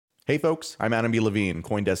Hey folks, I'm Adam B. Levine,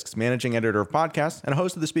 CoinDesk's managing editor of podcasts and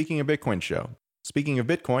host of the Speaking of Bitcoin show. Speaking of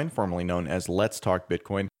Bitcoin, formerly known as Let's Talk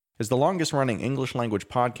Bitcoin, is the longest running English language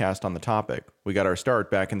podcast on the topic. We got our start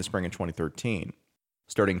back in the spring of 2013.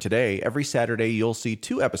 Starting today, every Saturday you'll see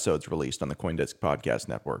 2 episodes released on the CoinDesk Podcast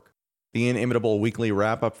Network. The inimitable weekly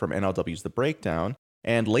wrap-up from NLW's The Breakdown,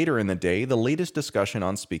 and later in the day, the latest discussion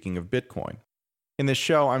on Speaking of Bitcoin. In this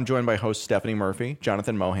show, I'm joined by hosts Stephanie Murphy,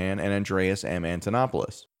 Jonathan Mohan, and Andreas M.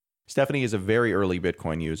 Antonopoulos. Stephanie is a very early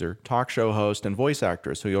Bitcoin user, talk show host, and voice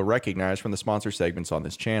actress who you'll recognize from the sponsor segments on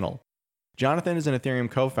this channel. Jonathan is an Ethereum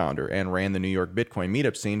co-founder and ran the New York Bitcoin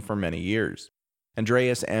meetup scene for many years.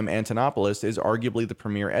 Andreas M. Antonopoulos is arguably the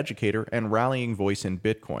premier educator and rallying voice in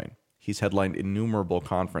Bitcoin. He's headlined innumerable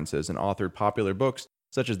conferences and authored popular books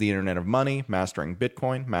such as The Internet of Money, Mastering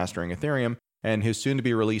Bitcoin, Mastering Ethereum, and his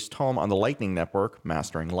soon-to-be-released tome on the Lightning Network,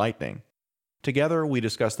 Mastering Lightning. Together, we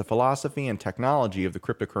discuss the philosophy and technology of the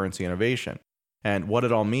cryptocurrency innovation, and what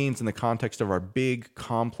it all means in the context of our big,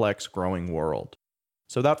 complex, growing world.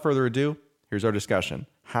 So without further ado, here's our discussion,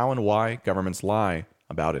 how and why governments lie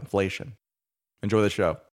about inflation. Enjoy the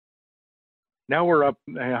show. Now we're up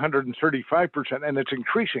 135%, and it's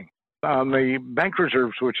increasing. On the bank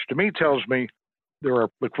reserves, which to me tells me there are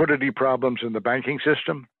liquidity problems in the banking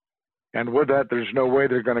system, and with that, there's no way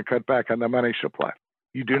they're going to cut back on the money supply.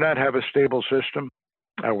 You do not have a stable system.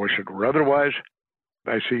 I wish it were otherwise.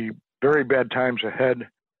 I see very bad times ahead,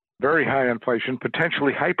 very high inflation,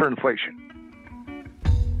 potentially hyperinflation.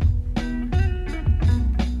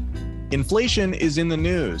 Inflation is in the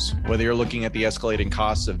news. Whether you're looking at the escalating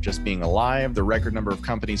costs of just being alive, the record number of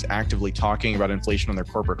companies actively talking about inflation on their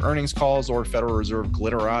corporate earnings calls, or Federal Reserve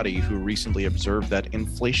glitterati who recently observed that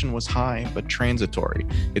inflation was high but transitory,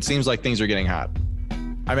 it seems like things are getting hot.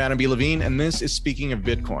 I'm Adam B. Levine, and this is Speaking of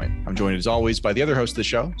Bitcoin. I'm joined as always by the other host of the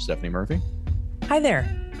show, Stephanie Murphy. Hi there.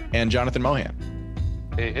 And Jonathan Mohan.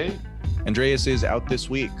 Hey, hey. Andreas is out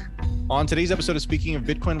this week. On today's episode of Speaking of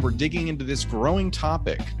Bitcoin, we're digging into this growing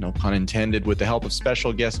topic, no pun intended, with the help of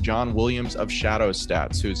special guest John Williams of Shadow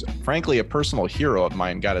Stats, who's frankly a personal hero of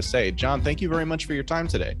mine, gotta say. John, thank you very much for your time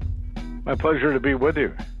today. My pleasure to be with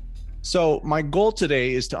you. So my goal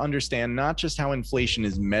today is to understand not just how inflation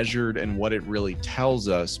is measured and what it really tells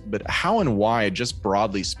us, but how and why, just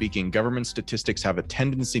broadly speaking, government statistics have a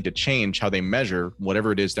tendency to change how they measure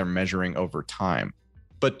whatever it is they're measuring over time.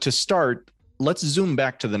 But to start, let's zoom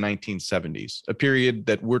back to the 1970s, a period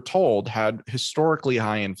that we're told had historically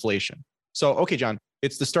high inflation. So, okay, John,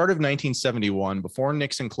 it's the start of 1971 before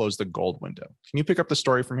Nixon closed the gold window. Can you pick up the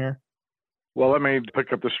story from here? Well, let me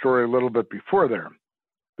pick up the story a little bit before there,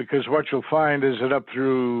 because what you'll find is that up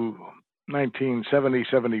through 1970,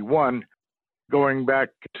 71, going back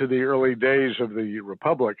to the early days of the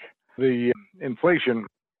Republic, the inflation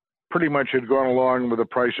pretty much had gone along with the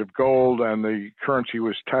price of gold, and the currency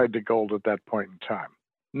was tied to gold at that point in time.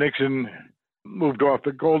 Nixon moved off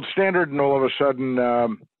the gold standard, and all of a sudden,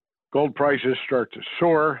 gold prices start to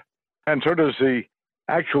soar, and so does the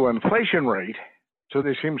actual inflation rate. So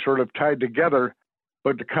they seem sort of tied together.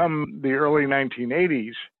 But to come the early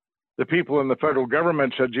 1980s, the people in the federal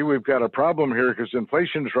government said, gee, we've got a problem here because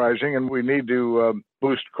inflation's rising, and we need to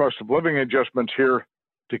boost cost of living adjustments here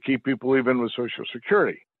to keep people even with Social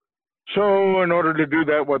Security. So in order to do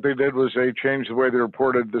that, what they did was they changed the way they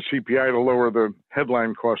reported the CPI to lower the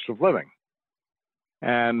headline cost of living.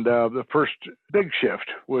 And the first big shift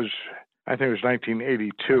was, I think it was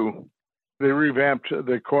 1982. They revamped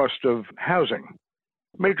the cost of housing,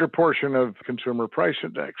 major portion of consumer price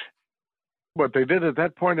index. What they did at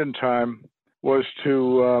that point in time was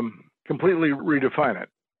to completely redefine it.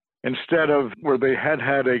 Instead of where they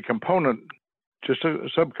had a component, just a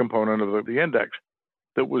subcomponent of the index,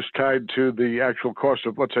 that was tied to the actual cost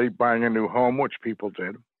of, let's say, buying a new home, which people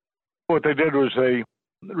did. What they did was they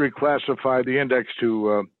reclassified the index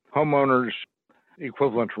to homeowners'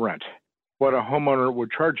 equivalent rent, what a homeowner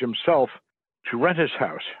would charge himself to rent his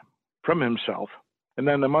house from himself. And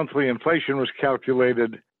then the monthly inflation was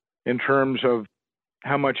calculated in terms of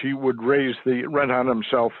how much he would raise the rent on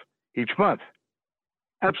himself each month.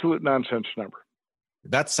 Absolute nonsense number.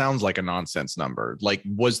 That sounds like a nonsense number. Like,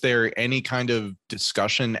 was there any kind of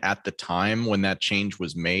discussion at the time when that change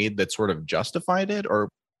was made that sort of justified it? Or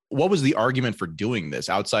what was the argument for doing this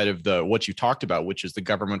outside of what you talked about, which is the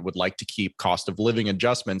government would like to keep cost of living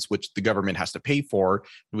adjustments, which the government has to pay for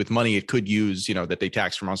with money it could use, that they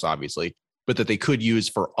tax from us, obviously, but that they could use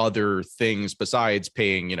for other things besides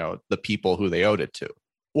paying, the people who they owed it to.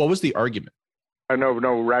 What was the argument? I know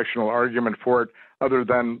no rational argument for it other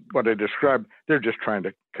than what I described. They're just trying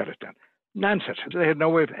to cut it down. Nonsense. They had no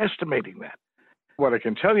way of estimating that. What I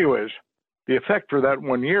can tell you is The effect for that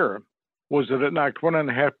 1 year was that it knocked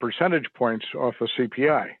 1.5 percentage points off of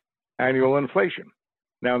CPI, annual inflation.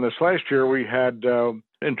 Now, in this last year, we had,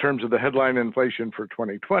 in terms of the headline inflation for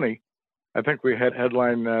 2020, I think we had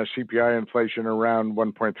headline CPI inflation around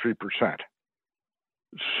 1.3%.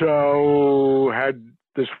 So had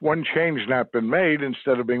this one change not been made,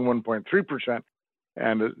 instead of being 1.3%,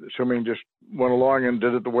 and assuming just went along and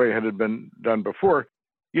did it the way it had been done before,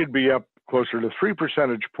 you'd be up closer to 3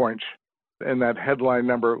 percentage points in that headline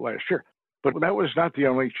number last year. But that was not the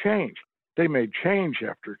only change. They made change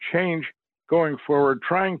after change going forward,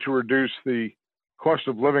 trying to reduce the cost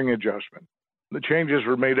of living adjustment. The changes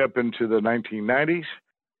were made up into the 1990s,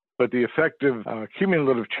 but the effective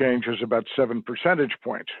cumulative change was about 7 percentage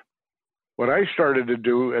points. What I started to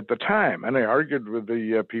do at the time, and I argued with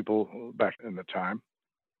the people back in the time,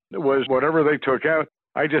 was whatever they took out,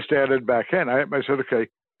 I just added back in. I said, okay,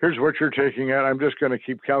 here's what you're taking out. I'm just going to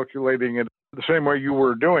keep calculating it the same way you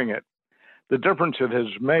were doing it. The difference it has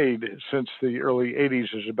made since the early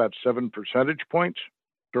 80s is about 7 percentage points.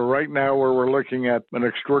 So right now, where we're looking at an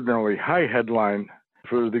extraordinarily high headline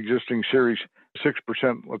for the existing series,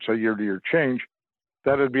 6%, let's say year-to-year change,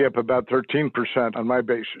 that would be up about 13% on my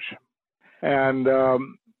basis. And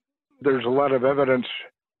there's a lot of evidence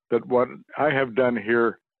that what I have done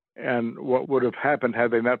here and what would have happened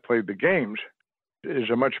had they not played the games is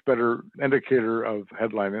a much better indicator of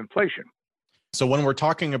headline inflation. So when we're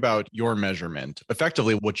talking about your measurement,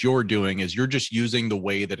 effectively what you're doing is you're just using the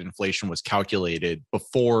way that inflation was calculated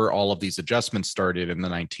before all of these adjustments started in the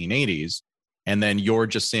 1980s. And then you're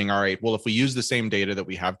just saying, all right, well, if we use the same data that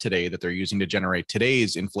we have today that they're using to generate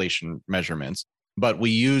today's inflation measurements, but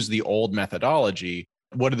we use the old methodology,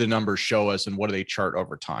 what do the numbers show us and what do they chart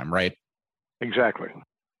over time, right? Exactly.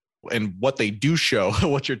 And what they do show,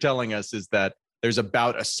 what you're telling us is that there's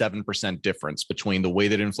about a 7% difference between the way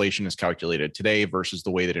that inflation is calculated today versus the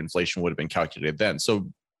way that inflation would have been calculated then. So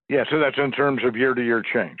yeah, so that's in terms of year-to-year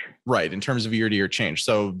change. Right, in terms of year-to-year change.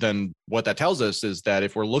 So then what that tells us is that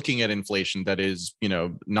if we're looking at inflation that is,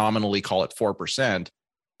 nominally call it 4%,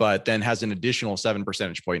 but then has an additional 7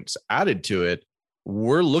 percentage points added to it,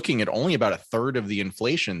 we're looking at only about a third of the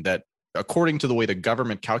inflation that, according to the way the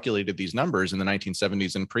government calculated these numbers in the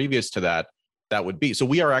 1970s and previous to that, that would be. So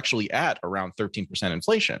we are actually at around 13%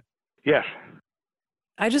 inflation. Yes.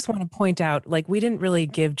 I just want to point out, we didn't really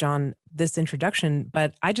give John this introduction,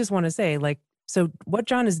 but I just want to say, so what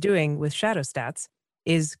John is doing with Shadow Stats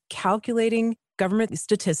is calculating government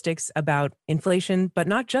statistics about inflation, but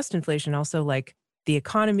not just inflation, also the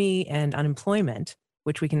economy and unemployment,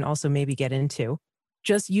 which we can also maybe get into,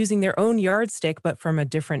 just using their own yardstick, but from a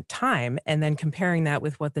different time, and then comparing that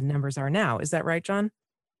with what the numbers are now. Is that right, John?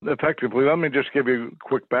 Effectively, let me just give you a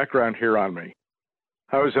quick background here on me.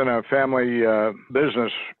 I was in a family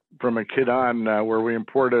business from a kid on where we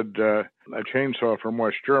imported a chainsaw from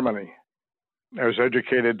West Germany. I was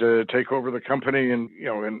educated to take over the company and,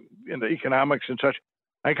 in the economics and such.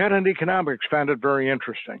 I got into economics, found it very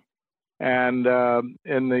interesting. And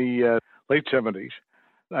in the late 70s,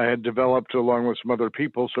 I had developed, along with some other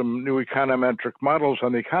people, some new econometric models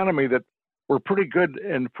on the economy that were pretty good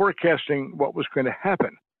in forecasting what was going to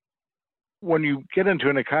happen. When you get into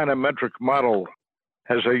an econometric model,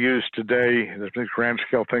 as I use today, there's these grand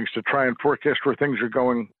scale things to try and forecast where things are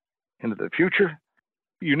going into the future,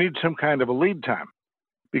 you need some kind of a lead time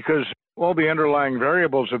because all the underlying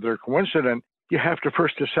variables, if they're coincident, you have to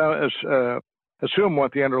first assume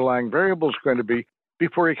what the underlying variable is going to be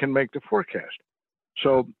before you can make the forecast.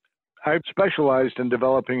 So I've specialized in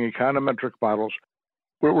developing econometric models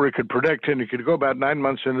where we could predict, and you could go about 9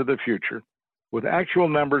 months into the future with actual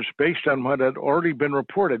numbers based on what had already been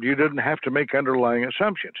reported. You didn't have to make underlying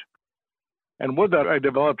assumptions. And with that, I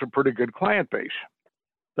developed a pretty good client base.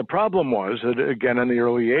 The problem was that, again, in the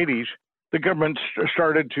early 80s, the government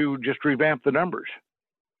started to just revamp the numbers.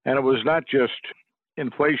 And it was not just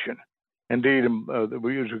inflation. Indeed,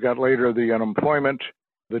 we got later the unemployment,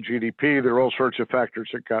 the GDP, there were all sorts of factors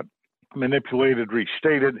that got manipulated,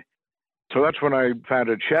 restated. So that's when I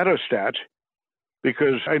founded Shadow Stats,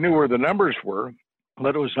 because I knew where the numbers were,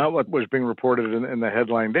 but it was not what was being reported in the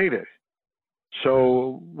headline data.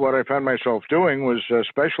 So what I found myself doing was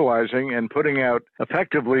specializing and putting out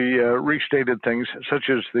effectively restated things,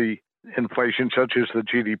 such as the inflation, such as the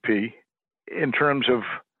GDP, in terms of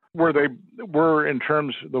where they were in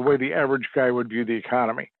terms of the way the average guy would view the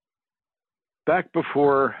economy. Back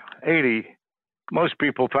before 80, most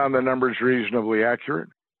people found the numbers reasonably accurate.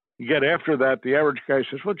 Yet after that, the average guy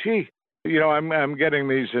says, well, gee, I'm getting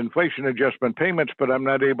these inflation adjustment payments, but I'm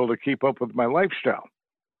not able to keep up with my lifestyle.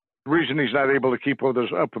 The reason he's not able to keep up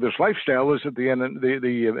with this lifestyle is that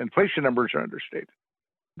the inflation numbers are understated.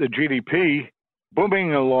 The GDP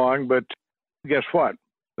booming along, but guess what?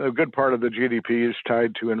 A good part of the GDP is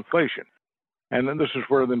tied to inflation. And then this is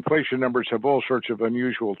where the inflation numbers have all sorts of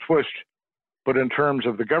unusual twists. But in terms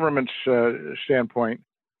of the government's standpoint,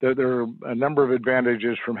 there are a number of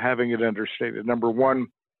advantages from having it understated. Number one,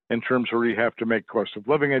 in terms where you have to make cost of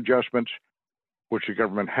living adjustments, which the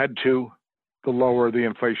government had to, the lower the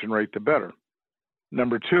inflation rate, the better.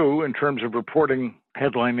 Number two, in terms of reporting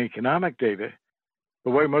headline economic data,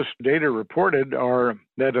 the way most data reported are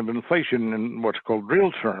net of inflation in what's called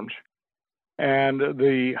real terms. And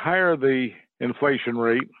the higher the inflation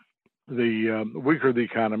rate, the weaker the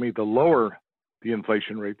economy, the lower the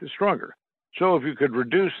inflation rate, the stronger. So if you could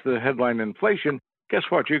reduce the headline inflation, guess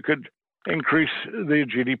what? You could increase the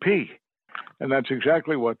GDP. And that's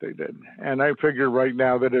exactly what they did. And I figure right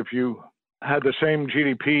now that if you had the same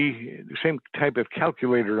GDP, the same type of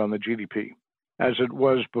calculator on the GDP as it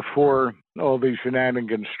was before all these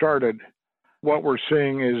shenanigans started, what we're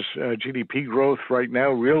seeing is GDP growth right now,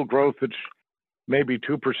 real growth that's maybe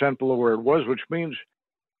 2% below where it was, which means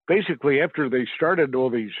basically after they started all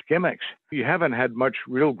these gimmicks, you haven't had much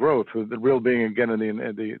real growth, the real being again in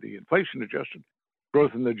the inflation adjusted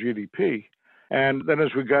growth in the GDP. And then as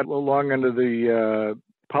we got along into the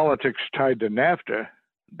politics tied to NAFTA,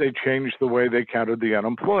 they changed the way they counted the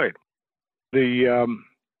unemployed. The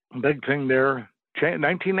big thing there,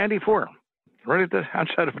 1994, right at the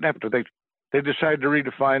onset of NAFTA, they decided to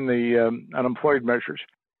redefine the unemployed measures.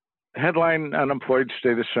 Headline unemployed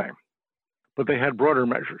stay the same, but they had broader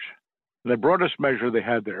measures. The broadest measure they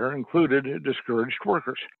had there included discouraged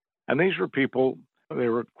workers. And these were people, they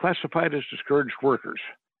were classified as discouraged workers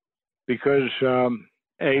because,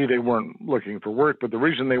 A, they weren't looking for work, but the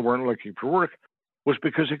reason they weren't looking for work was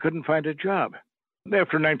because they couldn't find a job.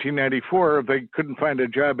 After 1994, if they couldn't find a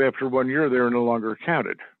job after 1 year, they were no longer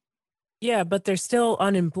counted. Yeah, but they're still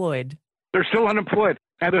unemployed. They're still unemployed,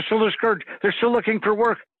 and they're still discouraged. They're still looking for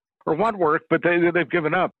work or want work, but they've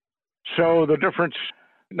given up. So the difference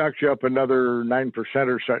knocks you up another 9%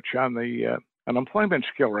 or such on the unemployment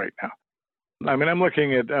scale right now. I mean, I'm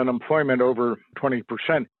looking at unemployment over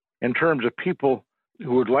 20% in terms of people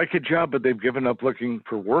who would like a job, but they've given up looking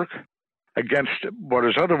for work against what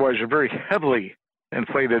is otherwise a very heavily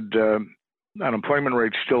inflated unemployment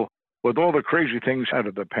rate still with all the crazy things out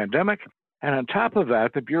of the pandemic. And on top of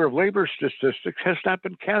that, the Bureau of Labor Statistics has not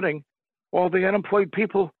been counting all the unemployed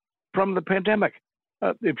people from the pandemic.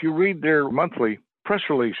 If you read their monthly press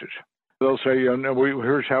releases, they'll say,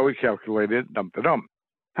 here's how we calculate it, dump-a-dump.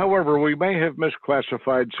 However, we may have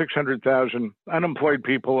misclassified 600,000 unemployed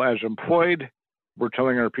people as employed. We're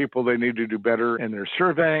telling our people they need to do better in their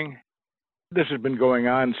surveying. This has been going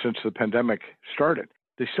on since the pandemic started.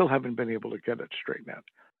 They still haven't been able to get it straightened out.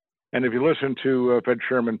 And if you listen to Fed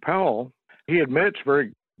Chairman Powell, he admits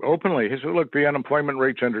very openly, he said, look, the unemployment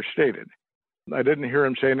rate's understated. I didn't hear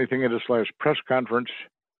him say anything at his last press conference,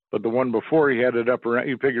 but the one before he had it up around,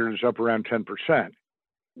 he figured it's up around 10%,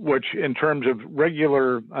 which in terms of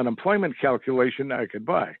regular unemployment calculation, I could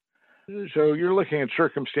buy. So you're looking at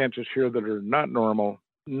circumstances here that are not normal,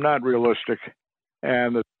 not realistic,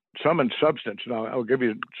 and the sum and substance. Now, I'll give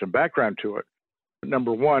you some background to it.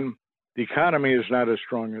 Number one, the economy is not as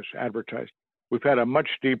strong as advertised. We've had a much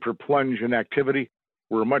deeper plunge in activity.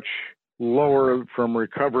 We're much lower from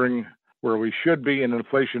recovering where we should be, and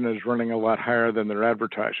inflation is running a lot higher than they're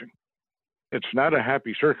advertising. It's not a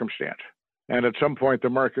happy circumstance. And at some point, the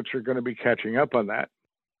markets are going to be catching up on that.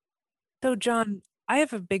 So, John, I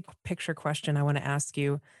have a big picture question I want to ask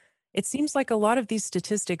you. It seems like a lot of these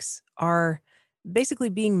statistics are basically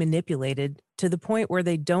being manipulated to the point where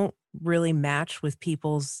they don't really match with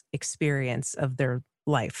people's experience of their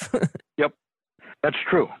life. Yep, that's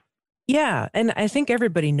true. Yeah, and I think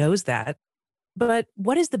everybody knows that. But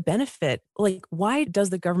what is the benefit? Like, why does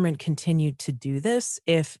the government continue to do this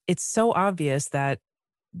if it's so obvious that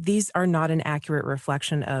these are not an accurate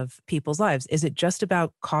reflection of people's lives? Is it just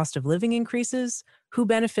about cost of living increases? Who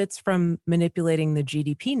benefits from manipulating the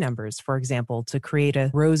GDP numbers, for example, to create a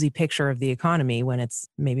rosy picture of the economy when it's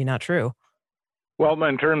maybe not true? Well,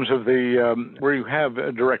 in terms of the where you have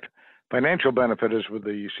a direct financial benefit is with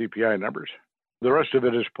the CPI numbers. The rest of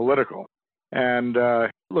it is political. And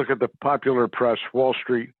look at the popular press, Wall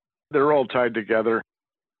Street, they're all tied together.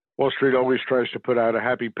 Wall Street always tries to put out a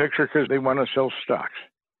happy picture because they want to sell stocks.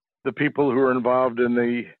 The people who are involved in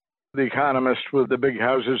the economists with the big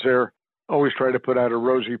houses there always try to put out a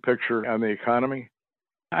rosy picture on the economy.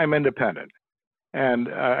 I'm independent. And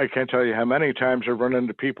I can't tell you how many times I've run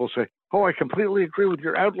into people say, oh, I completely agree with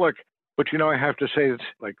your outlook. But, I have to say it's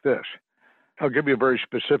like this. I'll give you a very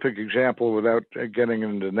specific example without getting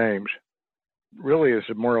into names. Really, it's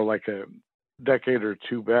more like a decade or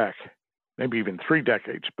two back, maybe even 3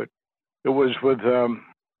 decades, but it was with on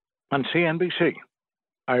CNBC.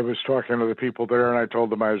 I was talking to the people there, and I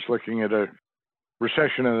told them I was looking at a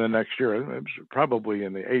recession in the next year. It was probably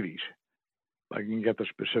in the 80s. I can get the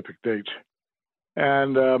specific dates.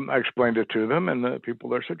 And I explained it to them, and the people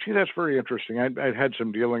there said, gee, that's very interesting. I'd had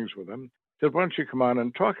some dealings with them. I said, why don't you come on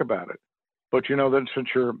and talk about it? But, then since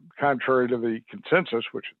you're contrary to the consensus,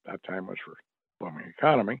 which at that time was for booming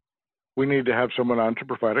economy, we need to have someone on to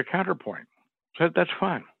provide a counterpoint. I said, that's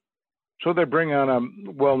fine. So they bring on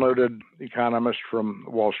a well-noted economist from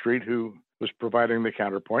Wall Street who was providing the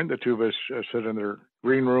counterpoint. The two of us sit in their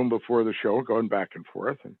green room before the show, going back and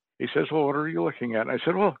forth. And he says, well, what are you looking at? And I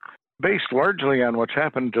said, well, based largely on what's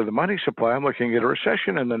happened to the money supply, I'm looking at a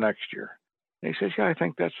recession in the next year. And he says, yeah, I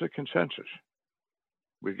think that's the consensus.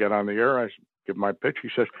 We get on the air. I give my pitch. He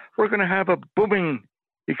says, we're going to have a booming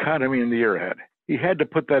economy in the year ahead. He had to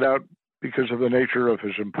put that out because of the nature of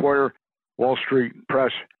his employer, Wall Street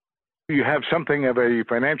Press. You have something of a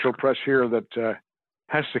financial press here that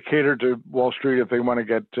has to cater to Wall Street if they want to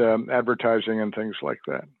get advertising and things like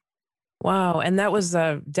that. Wow. And that was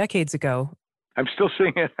decades ago. I'm still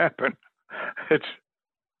seeing it happen.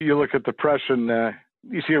 You look at the press and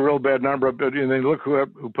you see a real bad number, and then look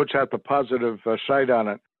who puts out the positive side on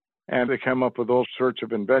it, and they come up with all sorts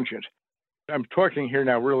of inventions. I'm talking here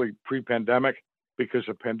now really pre-pandemic because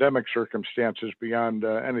of pandemic circumstances beyond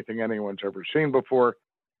anything anyone's ever seen before.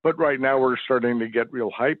 But right now we're starting to get real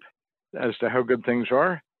hype as to how good things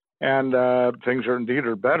are, and things are indeed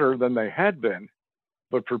better than they had been.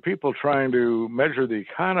 But for people trying to measure the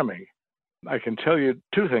economy, I can tell you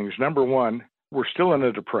 2 things. Number one, we're still in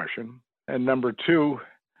a depression. And number 2,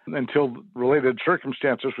 until related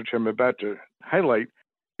circumstances, which I'm about to highlight,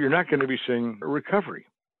 you're not going to be seeing a recovery.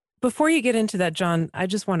 Before you get into that, John, I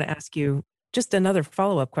just want to ask you just another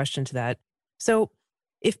follow-up question to that. So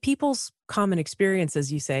if people's common experience,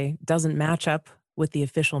 as you say, doesn't match up with the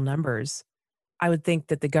official numbers, I would think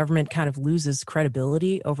that the government kind of loses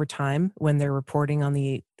credibility over time when they're reporting on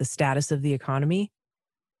the status of the economy.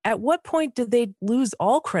 At what point did they lose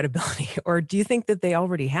all credibility, or do you think that they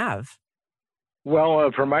already have? Well,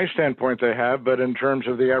 from my standpoint, they have, but in terms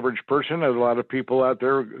of the average person, there's a lot of people out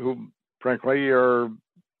there who, frankly, are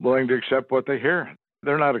willing to accept what they hear.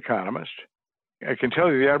 They're not economists. I can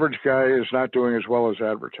tell you the average guy is not doing as well as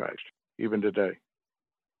advertised, even today.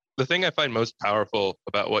 The thing I find most powerful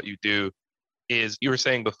about what you do is, you were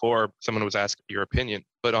saying before someone was asking your opinion,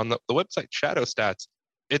 but on the website Shadow Stats,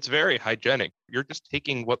 it's very hygienic. You're just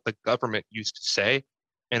taking what the government used to say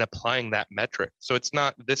and applying that metric. So it's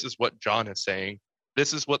not, this is what John is saying.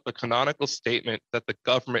 This is what the canonical statement that the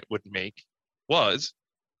government would make was,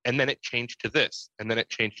 and then it changed to this, and then it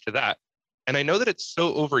changed to that. And I know that it's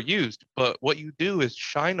so overused, but what you do is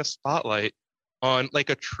shine a spotlight on like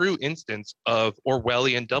a true instance of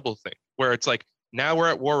Orwellian doublethink, where it's like, now we're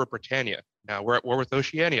at war with Britannia. Now we're at war with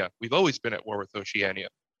Oceania. We've always been at war with Oceania.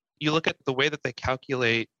 You look at the way that they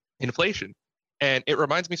calculate inflation, and it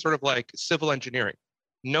reminds me sort of like civil engineering.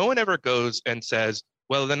 No one ever goes and says,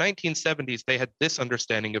 well, in the 1970s, they had this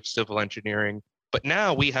understanding of civil engineering, but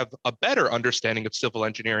now we have a better understanding of civil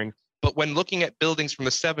engineering. But when looking at buildings from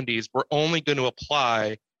the 70s, we're only going to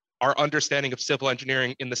apply our understanding of civil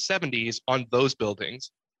engineering in the 70s on those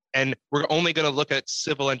buildings. And we're only going to look at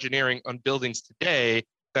civil engineering on buildings today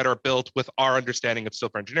that are built with our understanding of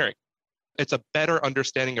civil engineering. It's a better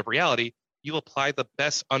understanding of reality. You apply the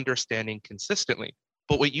best understanding consistently.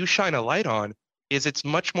 But what you shine a light on is it's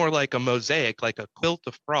much more like a mosaic, like a quilt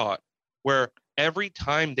of fraud, where every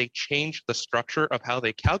time they change the structure of how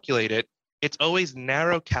they calculate it, it's always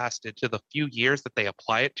narrow casted to the few years that they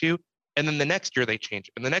apply it to. And then the next year they change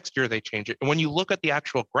it, and the next year they change it. And when you look at the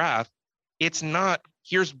actual graph, it's not,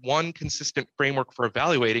 here's one consistent framework for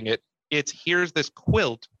evaluating it. It's here's this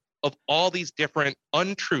quilt of all these different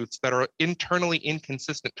untruths that are internally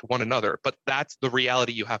inconsistent to one another. But that's the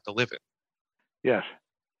reality you have to live in. Yes.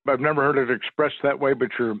 I've never heard it expressed that way, but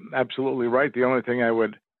you're absolutely right. The only thing I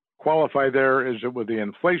would qualify there is that with the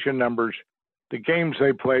inflation numbers, the games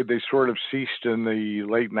they played, they sort of ceased in the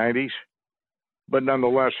late 90s. But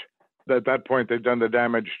nonetheless, at that point, they'd done the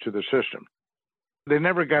damage to the system. They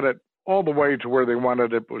never got it all the way to where they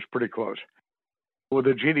wanted it. It was pretty close. With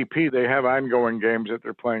the GDP, they have ongoing games that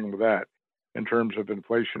they're playing with that in terms of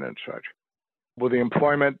inflation and such. With the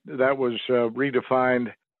employment, that was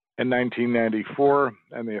redefined in 1994,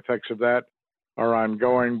 and the effects of that are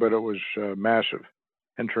ongoing, but it was massive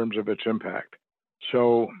in terms of its impact.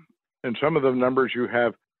 So in some of the numbers, you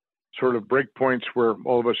have sort of breakpoints where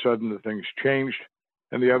all of a sudden the things changed.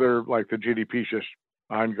 And the other, like the GDP, is just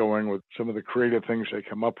ongoing with some of the creative things they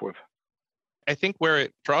come up with. I think where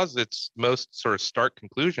it draws its most sort of stark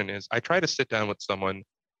conclusion is I try to sit down with someone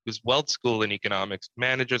who's well-schooled in economics,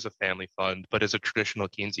 manages a family fund, but is a traditional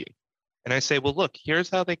Keynesian. And I say, well, look, here's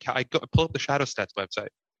how I pull up the ShadowStats website.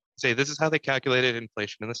 Say, this is how they calculated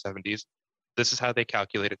inflation in the 70s. This is how they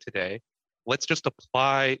calculate it today. Let's just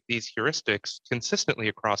apply these heuristics consistently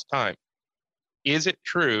across time. Is it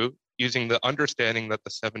true, using the understanding that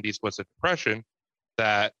the 70s was a depression,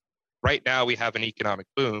 that right now we have an economic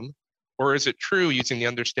boom? Or is it true, using the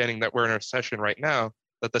understanding that we're in a recession right now,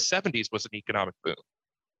 that the 70s was an economic boom?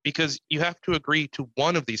 Because you have to agree to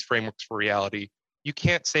one of these frameworks for reality. You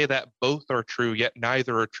can't say that both are true, yet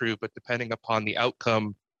neither are true, but depending upon the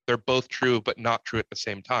outcome, they're both true, but not true at the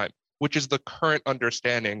same time, which is the current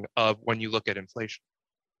understanding of when you look at inflation.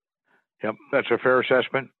 Yep, that's a fair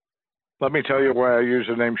assessment. Let me tell you why I use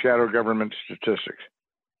the name shadow government statistics,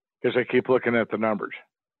 because I keep looking at the numbers.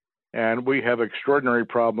 And we have extraordinary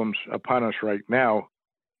problems upon us right now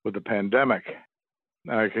with the pandemic.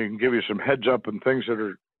 I can give you some heads up and things that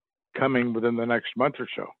are coming within the next month or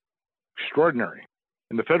so. Extraordinary.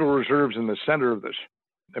 And the Federal Reserve's in the center of this.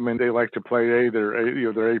 I mean, they like to play they're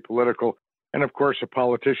apolitical. And of course, the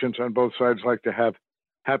politicians on both sides like to have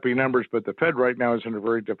happy numbers, but the Fed right now is in a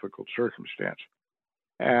very difficult circumstance.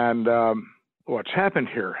 And what's happened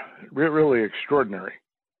here, really extraordinary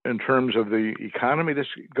in terms of the economy. This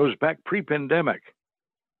goes back pre-pandemic.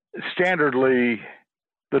 Standardly,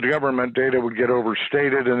 the government data would get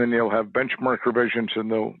overstated, and then you'll have benchmark revisions,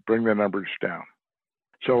 and they'll bring the numbers down.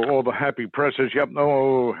 So all the happy press is, yep,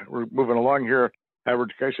 no, we're moving along here.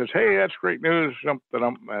 Average guy says, hey, that's great news, and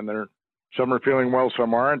some are feeling well,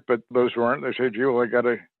 some aren't, but those who aren't, they say, gee, well, I got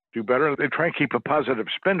to do better. They try and keep a positive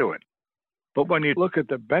spin to it. But when you look at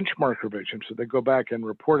the benchmark revisions, so they go back and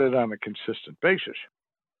report it on a consistent basis.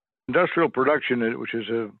 Industrial production, which is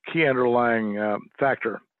a key underlying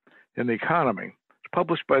factor in the economy, it's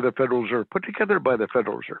published by the Federal Reserve, put together by the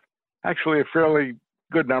Federal Reserve. Actually, a fairly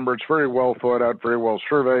good number. It's very well thought out, very well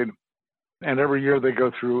surveyed. And every year they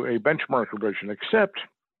go through a benchmark revision, except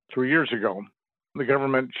 3 years ago, the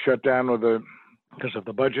government shut down because of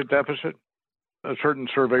the budget deficit. A certain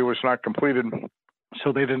survey was not completed,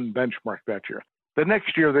 so they didn't benchmark that year. The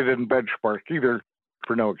next year, they didn't benchmark either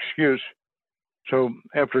for no excuse. So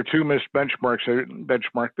after 2 missed benchmarks, they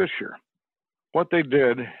benchmarked this year. What they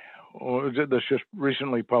did, this just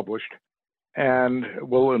recently published, and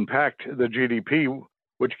will impact the GDP,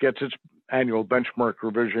 which gets its annual benchmark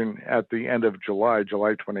revision at the end of July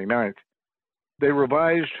 29th. They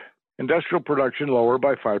revised industrial production lower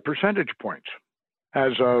by 5 percentage points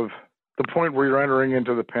as of the point where you're entering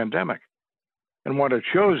into the pandemic. And what it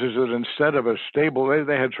shows is that instead of a stable,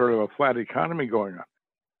 they had sort of a flat economy going on.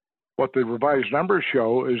 What the revised numbers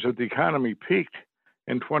show is that the economy peaked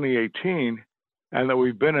in 2018 and that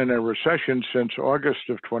we've been in a recession since August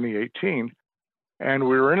of 2018. And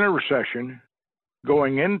we were in a recession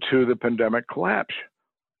going into the pandemic collapse,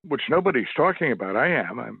 which nobody's talking about.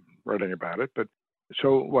 I'm writing about it. But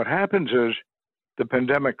so what happens is the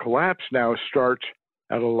pandemic collapse now starts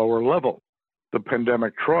at a lower level. The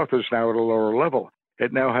pandemic trough is now at a lower level.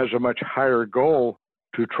 It now has a much higher goal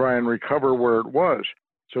to try and recover where it was.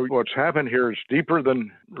 So what's happened here is deeper than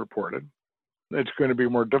reported. It's going to be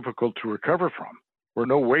more difficult to recover from. We're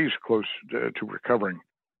no ways close to recovering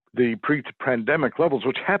the pre-pandemic levels,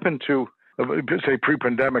 which happened to, say,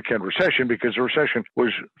 pre-pandemic and recession, because the recession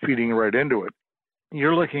was feeding right into it.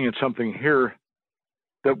 You're looking at something here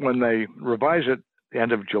that when they revise it the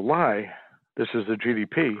end of July, this is the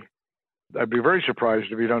GDP, I'd be very surprised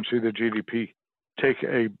if you don't see the GDP take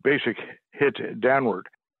a basic hit downward.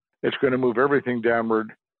 It's going to move everything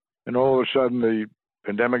downward, and all of a sudden the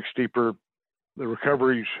pandemic's steeper, the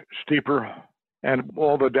recovery's steeper, and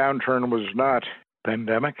all the downturn was not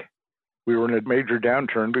pandemic. We were in a major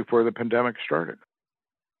downturn before the pandemic started.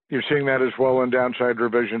 You're seeing that as well in downside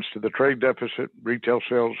revisions to the trade deficit, retail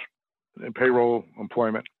sales, and payroll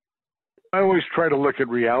employment. I always try to look at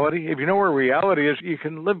reality. If you know where reality is, you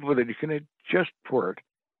can live with it. You can adjust for it.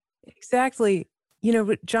 Exactly.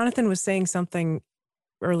 Jonathan was saying something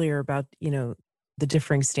earlier about, the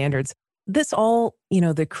differing standards. This all,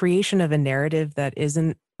 the creation of a narrative that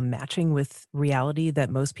isn't matching with reality that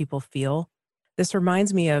most people feel. This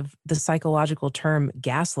reminds me of the psychological term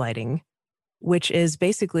gaslighting, which is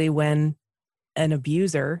basically when an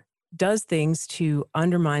abuser does things to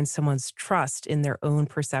undermine someone's trust in their own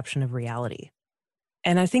perception of reality.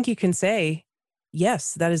 And I think you can say,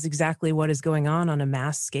 yes, that is exactly what is going on a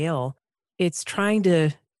mass scale. It's trying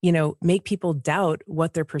to make people doubt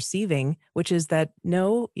what they're perceiving, which is that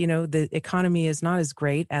no, the economy is not as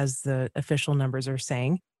great as the official numbers are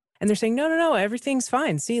saying. And they're saying, no, everything's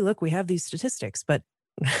fine. See, look, we have these statistics. But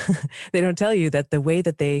they don't tell you that the way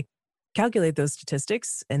that they calculate those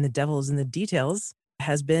statistics, and the devil is in the details,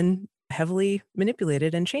 has been heavily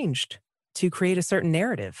manipulated and changed to create a certain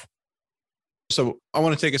narrative. So I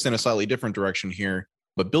want to take us in a slightly different direction here,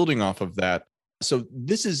 but building off of that. So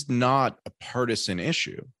this is not a partisan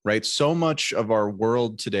issue, right? So much of our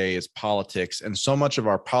world today is politics, and so much of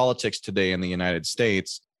our politics today in the United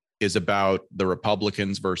States is about the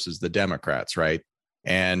Republicans versus the Democrats, right?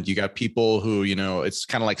 And you got people who, it's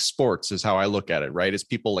kind of like sports is how I look at it, right? It's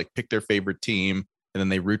people like pick their favorite team and then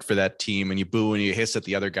they root for that team and you boo and you hiss at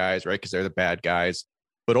the other guys, right? Because they're the bad guys.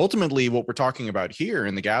 But ultimately, what we're talking about here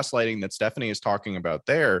and the gaslighting that Stephanie is talking about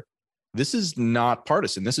there, this is not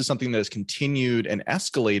partisan. This is something that has continued and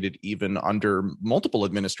escalated even under multiple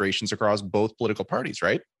administrations across both political parties,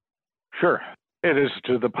 right? Sure. It is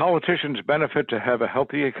to the politicians' benefit to have a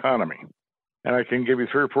healthy economy. And I can give you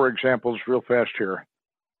 3 or 4 examples real fast here.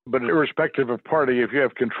 But irrespective of party, if you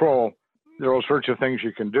have control, there are all sorts of things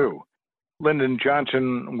you can do. Lyndon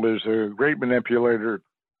Johnson was a great manipulator.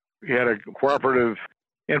 He had a cooperative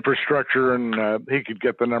infrastructure, and he could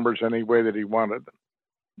get the numbers any way that he wanted.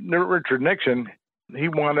 Richard Nixon, he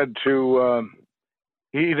wanted to,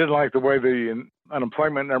 he didn't like the way the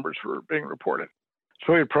unemployment numbers were being reported.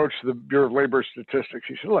 So he approached the Bureau of Labor Statistics.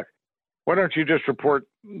 He said, look, why don't you just report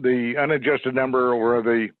the unadjusted number or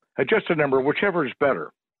the adjusted number, whichever is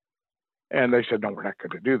better? And they said, no, we're not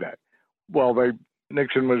going to do that. Well,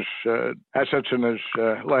 Nixon was assets and his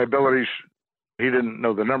liabilities. He didn't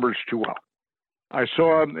know the numbers too well. I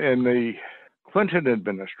saw in the Clinton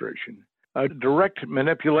administration a direct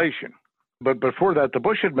manipulation. But before that, the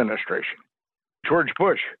Bush administration, George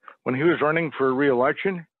Bush, when he was running for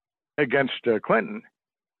re-election against Clinton,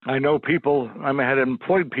 I know people, I had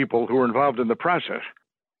employed people who were involved in the process.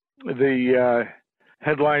 The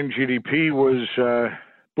headline GDP was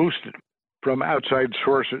boosted from outside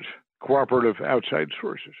sources, cooperative outside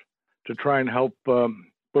sources, to try and help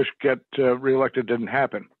Bush get reelected. Didn't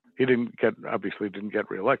happen. He obviously didn't get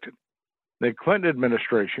reelected. The Clinton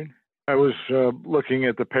administration, I was looking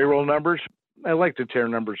at the payroll numbers. I like to tear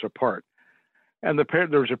numbers apart. And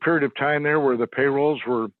there was a period of time there where the payrolls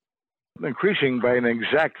were increasing by an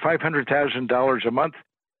exact $500,000 a month.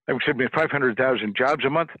 Excuse me, 500,000 jobs a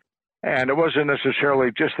month. And it wasn't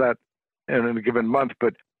necessarily just that in a given month,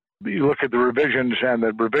 but you look at the revisions, and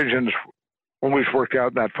the revisions always worked out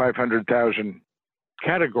in that 500,000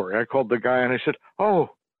 category. I called the guy and I said, oh,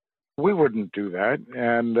 we wouldn't do that.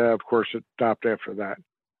 And of course, it stopped after that.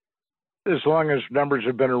 As long as numbers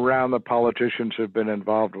have been around, the politicians have been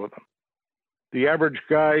involved with them. The average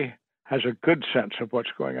guy has a good sense of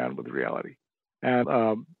what's going on with reality.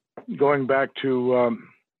 And going back to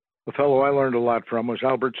the fellow I learned a lot from was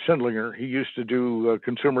Albert Sindlinger. He used to do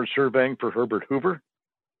consumer surveying for Herbert Hoover.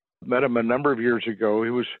 Met him a number of years ago.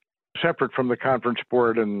 He was separate from the conference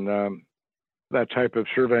board and that type of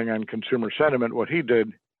surveying on consumer sentiment. What he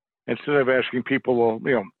did, instead of asking people, well,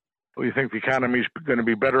 do you think the economy is going to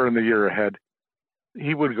be better in the year ahead?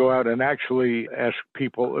 He would go out and actually ask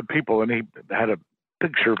people, and he had a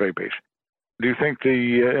big survey base. Do you think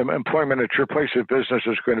the employment at your place of business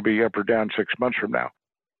is going to be up or down 6 months from now?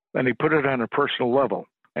 And he put it on a personal level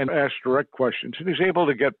and asked direct questions. And he's able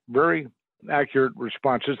to get very accurate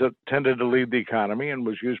responses that tended to lead the economy and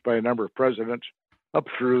was used by a number of presidents up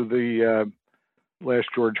through the last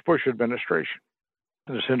George Bush administration.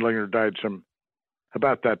 And Sindlinger died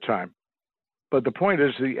about that time. But the point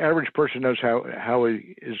is, the average person knows how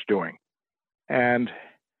he is doing. And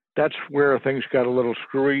that's where things got a little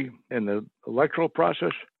screwy in the electoral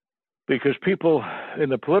process, because people in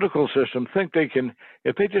the political system think they can,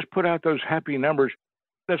 if they just put out those happy numbers,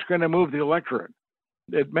 that's going to move the electorate.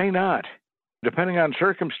 It may not, depending on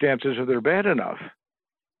circumstances, if they're bad enough.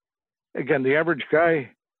 Again, the average guy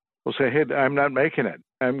will say, hey, I'm not making it.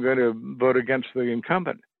 I'm going to vote against the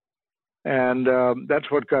incumbent. And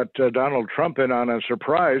that's what got Donald Trump in on a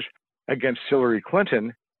surprise against Hillary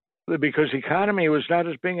Clinton, because the economy was not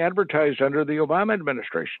as being advertised under the Obama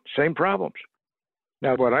administration. Same problems.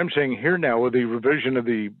 Now, what I'm saying here now with the revision of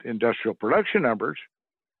the industrial production numbers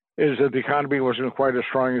is that the economy wasn't quite as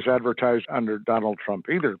strong as advertised under Donald Trump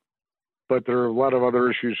either. But there are a lot of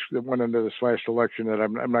other issues that went into this last election that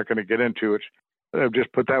I'm not going to get into. I've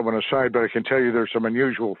just put that one aside, but I can tell you there's some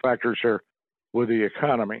unusual factors here with the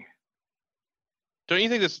economy. Don't you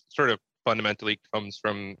think this sort of fundamentally comes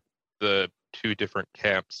from the two different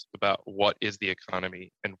camps about what is the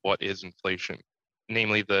economy and what is inflation?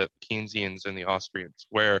 namely the Keynesians and the Austrians,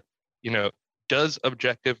 where, does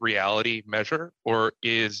objective reality measure, or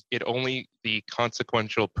is it only the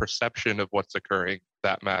consequential perception of what's occurring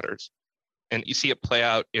that matters? And you see it play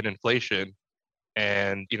out in inflation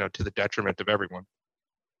and, to the detriment of everyone.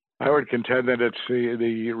 I would contend that it's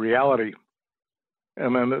the reality.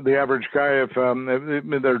 And then the average guy, if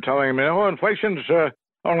they're telling him, inflation's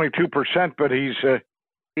only 2%, but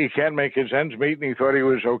he can't make his ends meet, and he thought he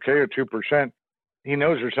was okay at 2%, he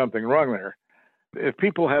knows there's something wrong there. If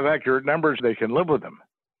people have accurate numbers, they can live with them.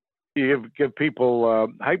 You give people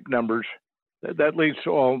hype numbers, that leads to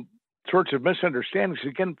all sorts of misunderstandings,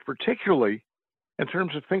 again, particularly in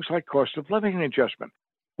terms of things like cost of living adjustment,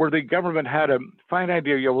 where the government had a fine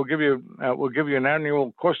idea, we'll give you an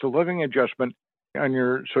annual cost of living adjustment on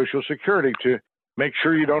your Social Security to make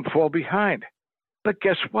sure you don't fall behind. But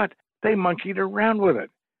guess what? They monkeyed around with it.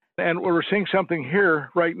 And we're seeing something here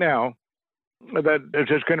right now that it's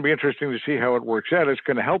just going to be interesting to see how it works out. It's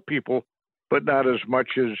going to help people, but not as much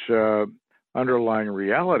as underlying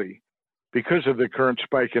reality because of the current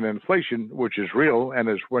spike in inflation, which is real and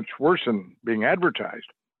is much worse than being advertised.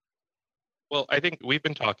 Well, I think we've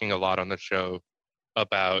been talking a lot on the show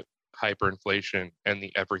about hyperinflation and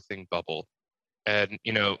the everything bubble. And,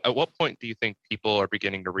 at what point do you think people are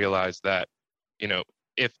beginning to realize that,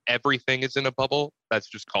 if everything is in a bubble, that's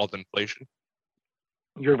just called inflation?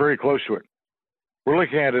 You're very close to it. We're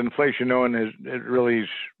looking at inflation. No one it really is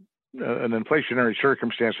an inflationary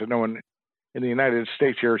circumstance that no one in the United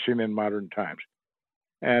States here has seen in modern times.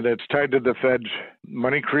 And it's tied to the Fed's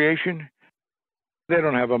money creation. They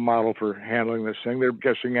don't have a model for handling this thing. They're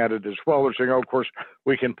guessing at it as well. They're saying, of course,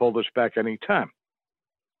 we can pull this back any time.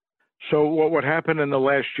 So what happened in the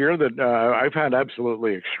last year that I found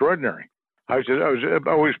absolutely extraordinary. I've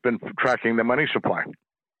always been tracking the money supply.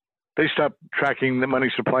 They stopped tracking the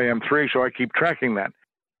money supply M3, so I keep tracking that.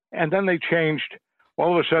 And then they changed.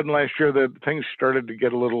 All of a sudden last year, the things started to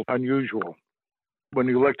get a little unusual. When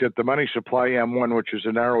you looked at the money supply M1, which is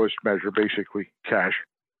the narrowest measure, basically cash,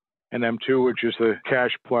 and M2, which is the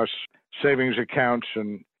cash plus savings accounts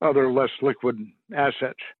and other less liquid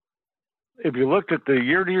assets. If you looked at the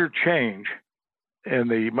year-to-year change in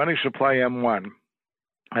the money supply M1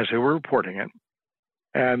 as they were reporting it,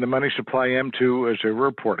 and the money supply M2 as they were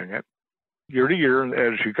reporting it, year to year,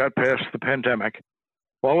 as you got past the pandemic,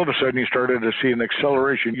 all of a sudden you started to see an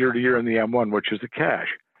acceleration year to year in the M1, which is the cash,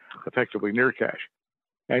 effectively near cash.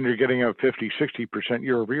 And you're getting a 50, 60%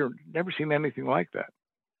 year over year. Never seen anything like that.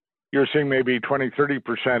 You're seeing maybe 20,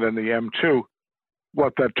 30% in the M2.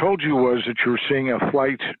 What that told you was that you were seeing a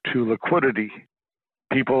flight to liquidity.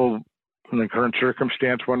 People in the current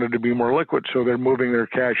circumstance wanted to be more liquid, so they're moving their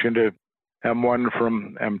cash into M1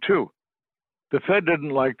 from M2. The Fed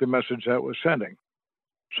didn't like the message that was sending.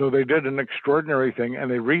 So they did an extraordinary thing, and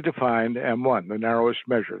they redefined M1, the narrowest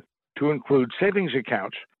measure, to include savings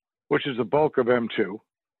accounts, which is the bulk of M2,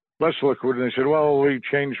 less liquid. And they said, well, we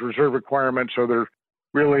changed reserve requirements, so they're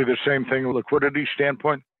really the same thing from a liquidity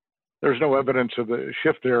standpoint. There's no evidence of a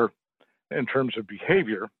shift there in terms of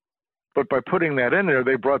behavior. But by putting that in there,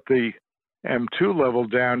 they brought the M2 level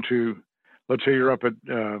down to, let's say you're up at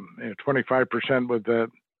 25% with the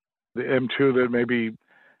M2, that maybe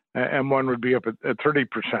M1 would be up at 30%.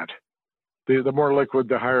 The more liquid,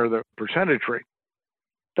 the higher the percentage rate.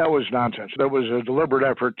 That was nonsense. That was a deliberate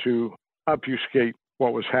effort to obfuscate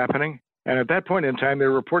what was happening. And at that point in time, they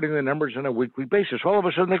were reporting the numbers on a weekly basis. All of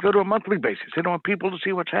a sudden, they go to a monthly basis. They don't want people to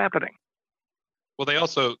see what's happening. Well, they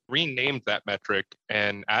also renamed that metric,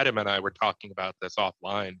 and Adam and I were talking about this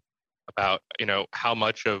offline about, how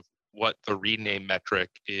much of what the rename metric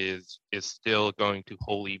is still going to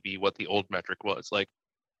wholly be what the old metric was. Like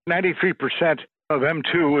 93% of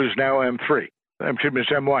M2 is now M3. M2 is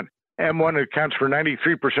M1. M1 accounts for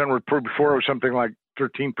 93%, where before it was something like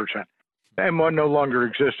 13%. M1 no longer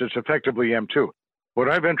exists. It's effectively M2. What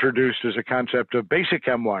I've introduced is a concept of basic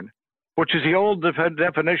M1, which is the old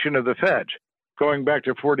definition of the Feds, going back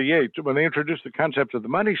to 48. When they introduced the concept of the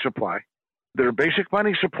money supply, their basic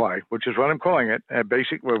money supply, which is what I'm calling it,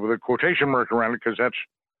 basic with a quotation mark around it, because that's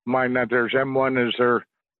mine, not theirs. M1 is their,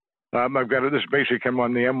 I've got this basic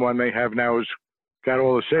M1. The M1 they have now has got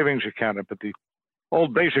all the savings accounted, but the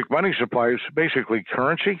old basic money supply is basically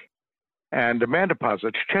currency and demand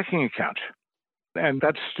deposits, checking accounts. And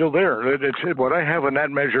that's still there. What I have in that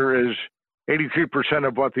measure is 83%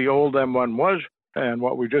 of what the old M1 was. And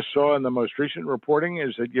what we just saw in the most recent reporting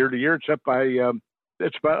is that year to year, it's up by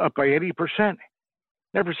 80%.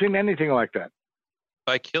 Never seen anything like that.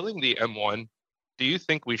 By killing the M1, do you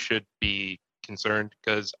think we should be concerned?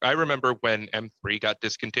 Because I remember when M3 got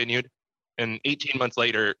discontinued, and 18 months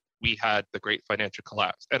later, we had the great financial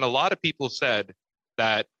collapse. And a lot of people said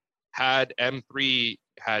that had M3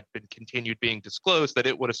 had been continued being disclosed, that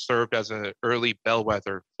it would have served as an early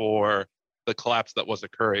bellwether for the collapse that was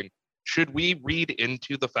occurring. Should we read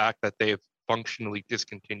into the fact that they've functionally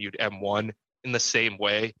discontinued M1 in the same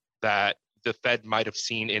way that the Fed might have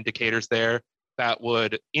seen indicators there that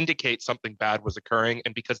would indicate something bad was occurring,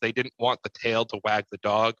 and because they didn't want the tail to wag the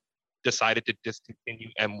dog, decided to discontinue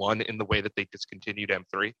M1 in the way that they discontinued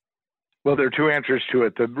M3? Well, there are two answers to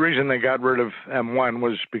it. The reason they got rid of M1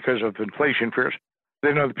 was because of inflation fears.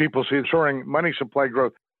 They know that people see soaring money supply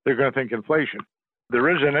growth, they're going to think inflation. There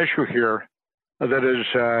is an issue here that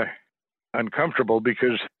is uncomfortable,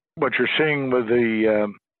 because what you're seeing with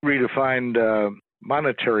the redefined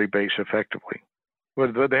monetary base effectively,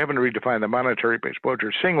 well, they haven't redefined the monetary base, but what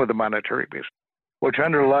you're seeing with the monetary base, which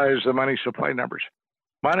underlies the money supply numbers.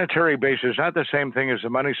 Monetary base is not the same thing as the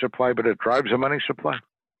money supply, but it drives the money supply.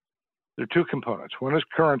 There are two components. One is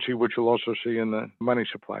currency, which you'll also see in the money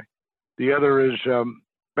supply. The other is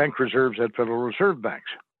bank reserves at Federal Reserve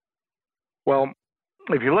banks. Well,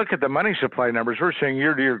 if you look at the money supply numbers, we're seeing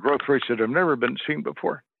year-to-year growth rates that have never been seen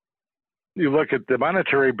before. You look at the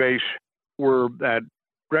monetary base, we're at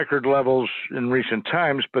record levels in recent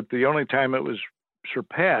times, but the only time it was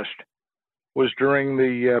surpassed was during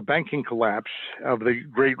the banking collapse of the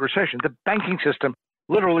Great Recession. The banking system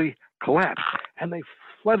literally collapsed, and they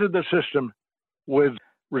flooded the system with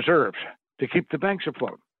reserves to keep the banks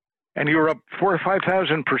afloat. And you were up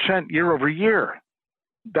 4,000 or 5,000% year over year.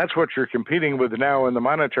 That's what you're competing with now in the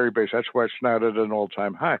monetary base. That's why it's not at an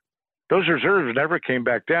all-time high. Those reserves never came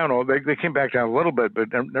back down. They came back down a little bit, but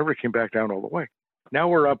never came back down all the way. Now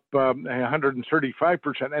we're up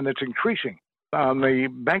 135%, and it's increasing on the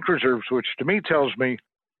bank reserves, which to me tells me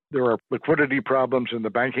there are liquidity problems in the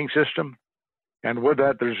banking system. And with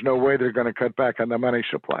that, there's no way they're going to cut back on the money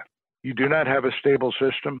supply. You do not have a stable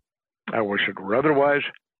system. I wish it were otherwise.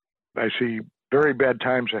 I see very bad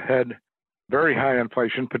times ahead, very high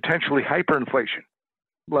inflation, potentially hyperinflation.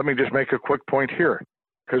 Let me just make a quick point here,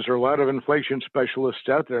 because there are a lot of inflation specialists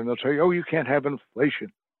out there, and they'll say, oh, you can't have inflation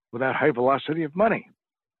without high velocity of money.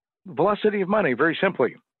 Velocity of money, very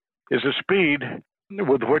simply, is the speed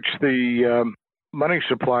with which the money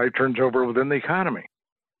supply turns over within the economy.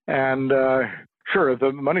 And sure, if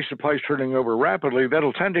the money supply is turning over rapidly,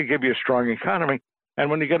 that'll tend to give you a strong economy. And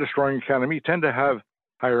when you get a strong economy, you tend to have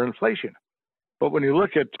higher inflation. But when you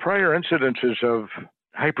look at prior incidences of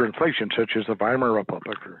hyperinflation, such as the Weimar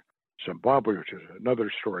Republic or Zimbabwe, which is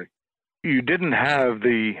another story, you didn't have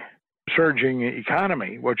the surging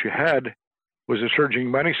economy. What you had was a surging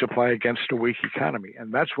money supply against a weak economy.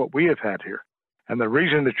 And that's what we have had here. And the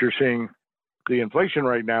reason that you're seeing the inflation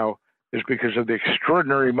right now is because of the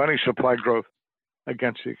extraordinary money supply growth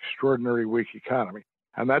against the extraordinary weak economy.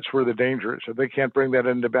 And that's where the danger is. If they can't bring that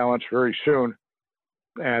into balance very soon,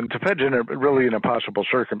 and the Fed's in a really an impossible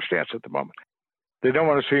circumstance at the moment. They don't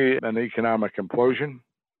want to see an economic implosion.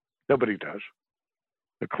 Nobody does.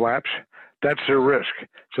 The collapse, that's their risk.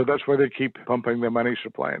 So that's why they keep pumping the money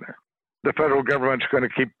supply in there. The federal government's going to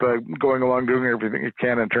keep going along doing everything it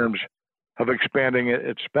can in terms of expanding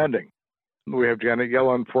its spending. We have Janet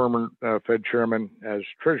Yellen, former Fed chairman, as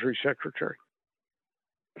Treasury Secretary.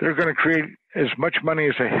 They're going to create as much money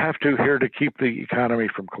as they have to here to keep the economy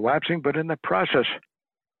from collapsing, but in the process,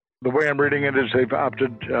 the way I'm reading it is they've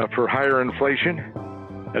opted for higher inflation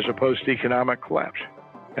as opposed to economic collapse,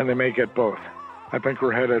 and they may get both. I think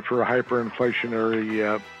we're headed for a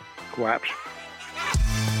hyperinflationary collapse.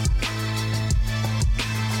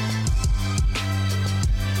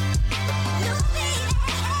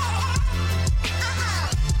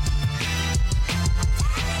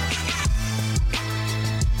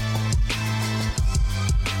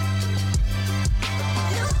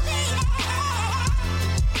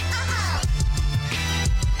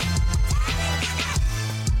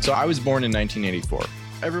 So I was born in 1984.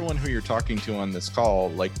 Everyone who you're talking to on this call,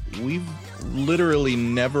 like, we've literally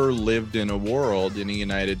never lived in a world in the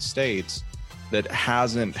United States that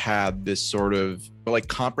hasn't had this sort of like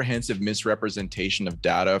comprehensive misrepresentation of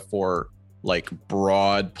data for like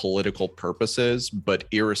broad political purposes, but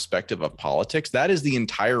irrespective of politics. That is the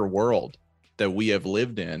entire world that we have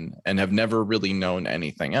lived in and have never really known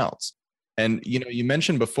anything else. And, you know, you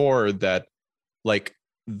mentioned before that, like,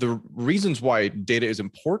 the reasons why data is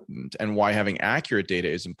important and why having accurate data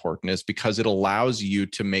is important is because it allows you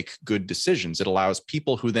to make good decisions. It allows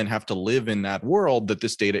people who then have to live in that world that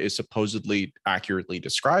this data is supposedly accurately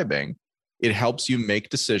describing. It helps you make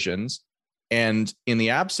decisions. And in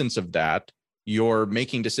the absence of that, you're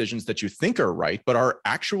making decisions that you think are right, but are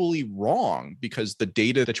actually wrong because the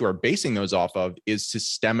data that you are basing those off of is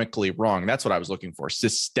systemically wrong. That's what I was looking for,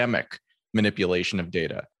 systemic manipulation of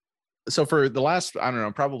data. So for the last, I don't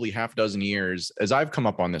know, probably half dozen years, as I've come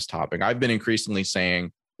up on this topic, I've been increasingly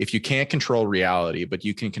saying, if you can't control reality, but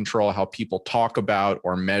you can control how people talk about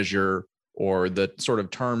or measure or the sort of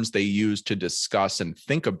terms they use to discuss and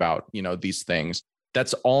think about, these things,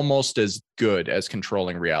 that's almost as good as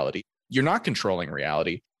controlling reality. You're not controlling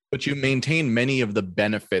reality, but you maintain many of the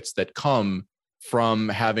benefits that come from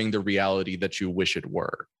having the reality that you wish it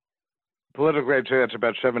were. Politically, I'd say that's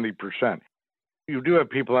about 70%. You do have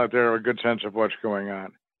people out there with a good sense of what's going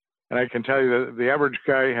on. And I can tell you that the average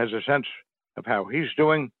guy has a sense of how he's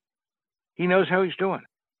doing. He knows how he's doing.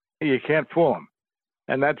 You can't fool him.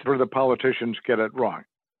 And that's where the politicians get it wrong.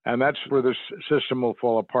 And that's where this system will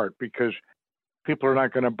fall apart, because people are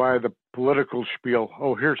not going to buy the political spiel.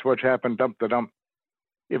 Oh, here's what's happened, dump the dump.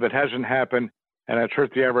 If it hasn't happened and it's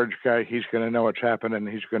hurt the average guy, he's going to know it's happened and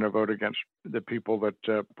he's going to vote against the people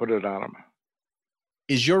that put it on him.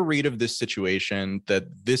 Is your read of this situation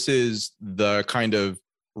that this is the kind of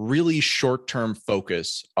really short-term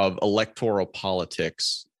focus of electoral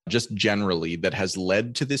politics, just generally, that has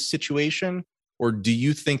led to this situation? Or do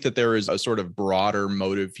you think that there is a sort of broader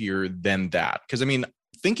motive here than that? Because,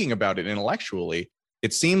 thinking about it intellectually,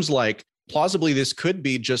 it seems like plausibly this could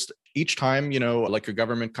be just each time, like a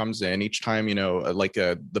government comes in, each time,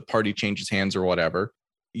 the party changes hands or whatever,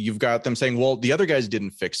 you've got them saying, well, the other guys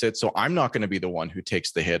didn't fix it, so I'm not going to be the one who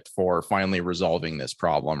takes the hit for finally resolving this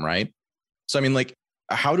problem, right? So,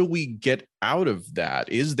 how do we get out of that?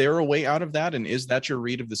 Is there a way out of that? And is that your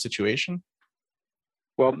read of the situation?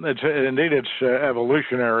 Well, it's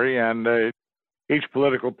evolutionary, and each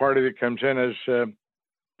political party that comes in has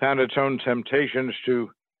found its own temptations to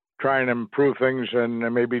try and improve things and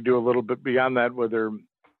maybe do a little bit beyond that with their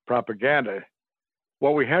propaganda.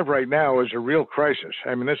 What we have right now is a real crisis.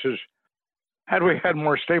 Had we had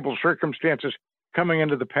more stable circumstances coming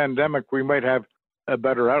into the pandemic, we might have a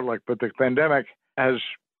better outlook. But the pandemic has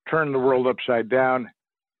turned the world upside down.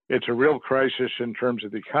 It's a real crisis in terms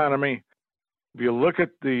of the economy. If you look at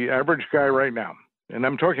the average guy right now, and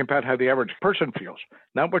I'm talking about how the average person feels,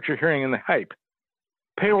 not what you're hearing in the hype.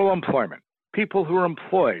 Payroll employment, people who are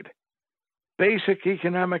employed, basic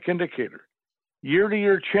economic indicator,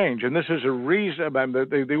 year-to-year change. And this is a reason,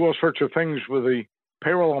 they do all sorts of things with the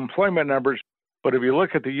payroll employment numbers, but if you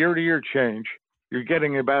look at the year-to-year change, you're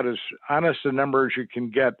getting about as honest a number as you can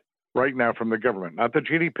get right now from the government, not the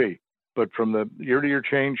GDP, but from the year-to-year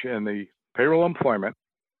change and the payroll employment.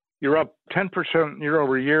 You're up 10% year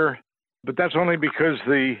over year, but that's only because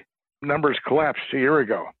the numbers collapsed a year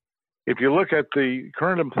ago. If you look at the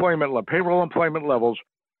current payroll employment levels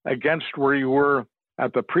against where you were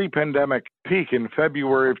at the pre-pandemic peak in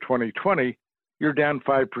February of 2020, you're down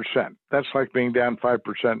 5%. That's like being down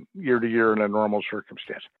 5% year to year in a normal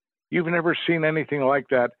circumstance. You've never seen anything like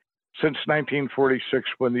that since 1946,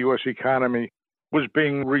 when the U.S. economy was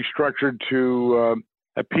being restructured to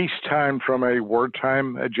a peacetime from a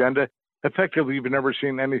wartime agenda. Effectively, you've never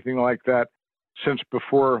seen anything like that since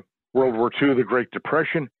before World War II, the Great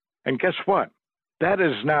Depression. And guess what? That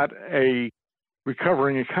is not a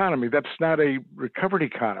recovering economy. That's not a recovered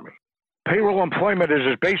economy. Payroll employment is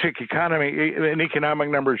as basic economy and economic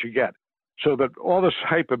numbers you get. So that all this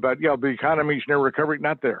hype about, the economy's near recovery,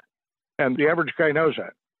 not there. And the average guy knows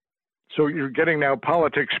that. So you're getting now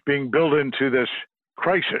politics being built into this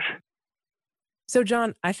crisis. So,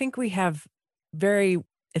 John, I think we have very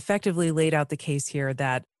effectively laid out the case here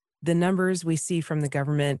that the numbers we see from the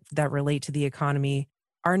government that relate to the economy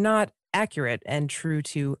are not accurate and true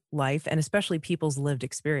to life, and especially people's lived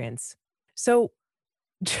experience. So,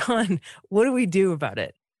 John, what do we do about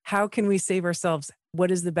it? How can we save ourselves?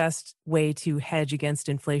 What is the best way to hedge against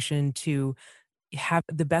inflation, to have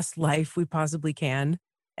the best life we possibly can?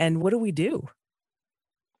 And what do we do?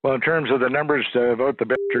 Well, in terms of the numbers, to vote the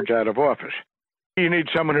bastards out of office. You need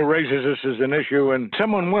someone who raises this as an issue, and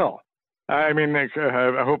someone will. I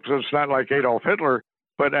hope it's not like Adolf Hitler,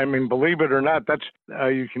 but believe it or not, that's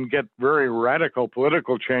you can get very radical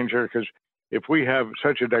political change there, because if we have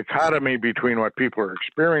such a dichotomy between what people are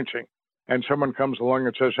experiencing, and someone comes along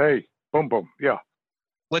and says, hey, boom, boom, yeah.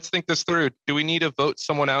 Let's think this through. Do we need to vote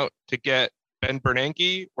someone out to get Ben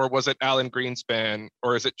Bernanke, or was it Alan Greenspan,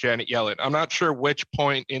 or is it Janet Yellen? I'm not sure which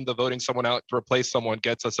point in the voting someone out to replace someone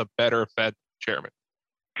gets us a better Fed chairman.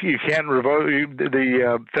 You can't revote.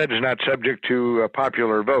 The Fed's not subject to a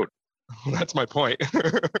popular vote. That's my point.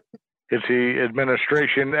 It's the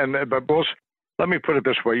administration, but both. Let me put it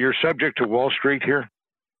this way: you're subject to Wall Street here.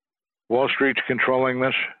 Wall Street's controlling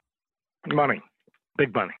this. Money,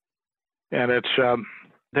 big money. And it's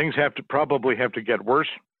things probably have to get worse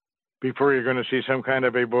before you're going to see some kind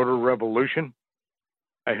of a voter revolution.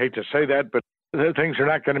 I hate to say that, but things are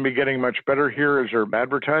not going to be getting much better here as they're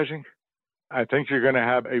advertising. I think you're going to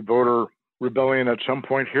have a voter rebellion at some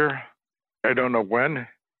point here. I don't know when.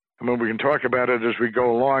 I mean, we can talk about it as we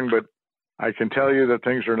go along, but I can tell you that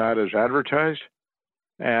things are not as advertised.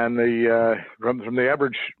 And from the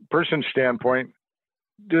average person's standpoint,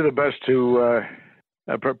 do the best to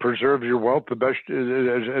preserve your wealth the best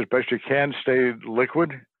as best you can. Stay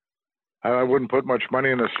liquid. I wouldn't put much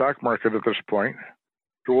money in the stock market at this point.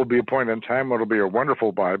 There will be a point in time when it'll be a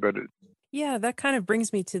wonderful buy, but Yeah, that kind of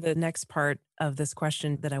brings me to the next part of this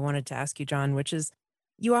question that I wanted to ask you, John, which is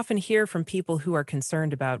you often hear from people who are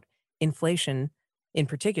concerned about inflation in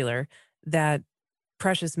particular that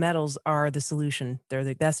precious metals are the solution. They're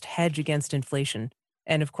the best hedge against inflation.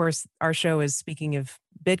 And of course, our show is speaking of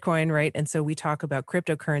Bitcoin, right? And so we talk about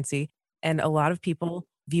cryptocurrency, and a lot of people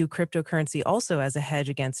view cryptocurrency also as a hedge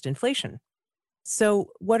against inflation. So,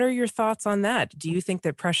 what are your thoughts on that? Do you think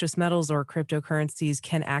that precious metals or cryptocurrencies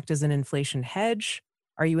can act as an inflation hedge?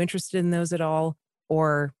 Are you interested in those at all?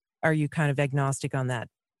 Or are you kind of agnostic on that?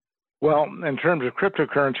 well, in terms of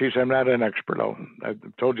cryptocurrencies, I'm not an expert. I've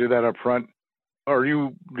told you that up front. Are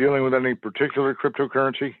you dealing with any particular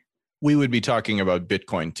cryptocurrency? We would be talking about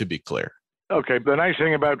Bitcoin, to be clear. Okay, the nice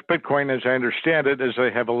thing about Bitcoin, as I understand it, is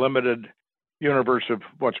they have a limited universe of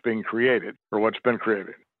what's being created or what's been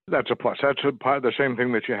created. That's a plus. That's the same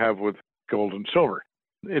thing that you have with gold and silver.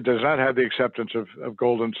 It does not have the acceptance of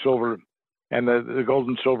gold and silver, and the gold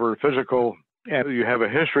and silver are physical, and you have a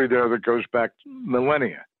history there that goes back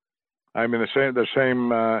millennia. I mean, the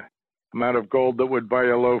same amount of gold that would buy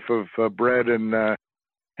a loaf of bread in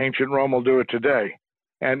ancient Rome will do it today.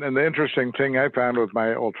 And the interesting thing I found with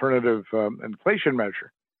my alternative inflation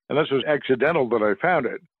measure, and this was accidental that I found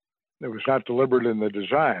it. It was not deliberate in the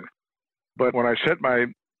design. But when I set my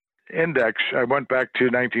index, I went back to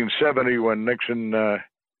 1970 when Nixon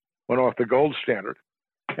went off the gold standard.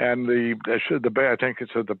 And I think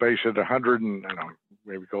it's at the base at 100, and I don't know,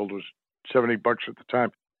 maybe gold was $70 at the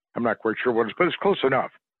time. I'm not quite sure what it is, but it's close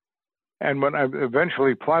enough. And when I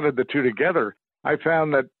eventually plotted the two together, I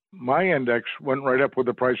found that my index went right up with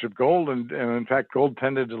the price of gold, and in fact, gold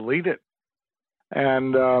tended to lead it.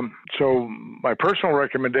 And so my personal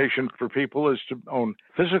recommendation for people is to own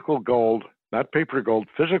physical gold, not paper gold,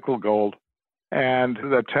 physical gold, and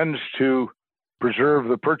that tends to preserve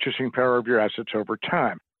the purchasing power of your assets over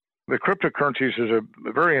time. The cryptocurrencies is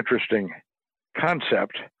a very interesting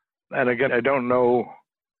concept. And again, I don't know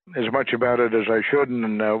as much about it as I should,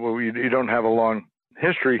 and you don't have a long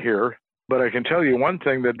history here. But I can tell you one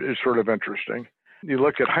thing that is sort of interesting. You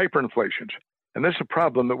look at hyperinflations, and this is a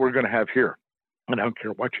problem that we're going to have here. And I don't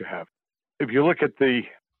care what you have. If you look at the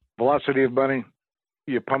velocity of money,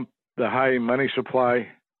 you pump the high money supply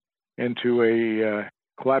into a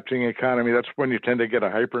collapsing economy, that's when you tend to get a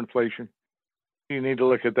hyperinflation. You need to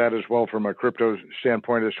look at that as well from a crypto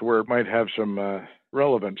standpoint as to where it might have some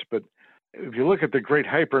relevance. But if you look at the great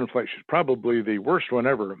hyperinflation, probably the worst one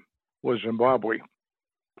ever was Zimbabwe.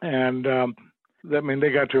 And they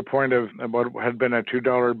got to a point of what had been a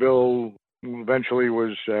 $2 bill, eventually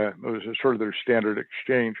was sort of their standard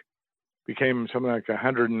exchange, became something like a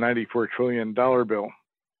 $194 trillion bill.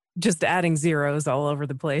 Just adding zeros all over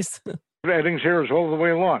the place. Adding zeros all the way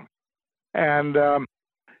along. And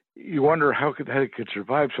you wonder how it could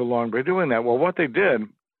survive so long by doing that. Well, what they did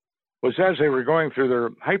was as they were going through their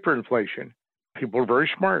hyperinflation, people were very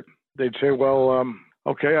smart. They'd say, well,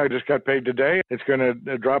 okay, I just got paid today. It's going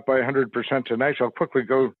to drop by 100% tonight, so I'll quickly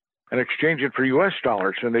go and exchange it for U.S.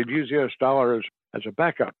 dollars. And they'd use U.S. dollars as a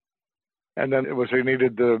backup. And then it was they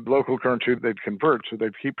needed the local currency they'd convert. So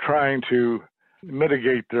they'd keep trying to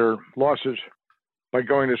mitigate their losses by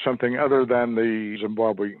going to something other than the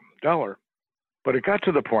Zimbabwe dollar. But it got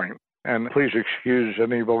to the point, and please excuse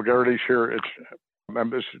any vulgarities here,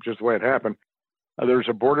 this is just the way it happened. There's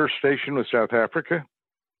a border station with South Africa.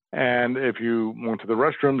 And if you went to the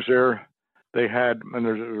restrooms there, they had, and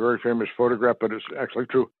there's a very famous photograph, but it's actually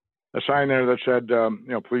true, a sign there that said,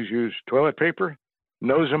 please use toilet paper,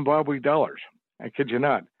 no Zimbabwe dollars. I kid you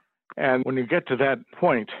not. And when you get to that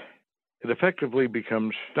point, it effectively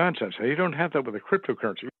becomes nonsense. You don't have that with a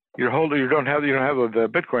cryptocurrency. You don't have with the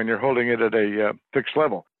Bitcoin. You're holding it at a fixed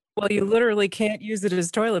level. Well, you literally can't use it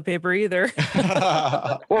as toilet paper either.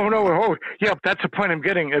 Yeah, that's the point I'm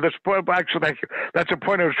getting. Actually, thank you. That's the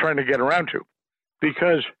point I was trying to get around to,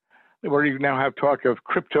 because where you now have talk of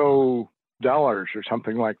crypto dollars or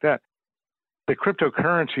something like that, the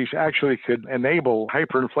cryptocurrencies actually could enable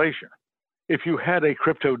hyperinflation. if you had a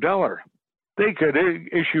crypto dollar, they could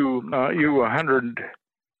issue you $100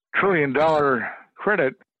 trillion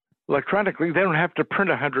credit electronically. They don't have to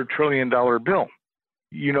print a $100 trillion bill.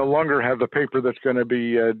 You no longer have the paper that's going to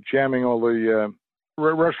be jamming all the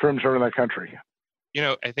restrooms around the country.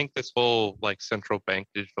 I think this whole central bank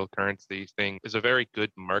digital currency thing is a very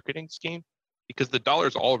good marketing scheme because the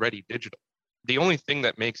dollar's already digital. The only thing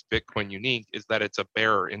that makes Bitcoin unique is that it's a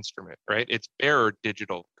bearer instrument, right? It's bearer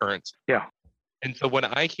digital currency. Yeah. And so when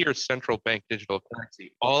I hear central bank digital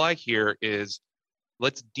currency, all I hear is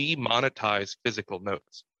let's demonetize physical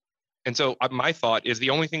notes. And so my thought is the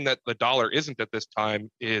only thing that the dollar isn't at this time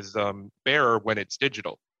is bearer when it's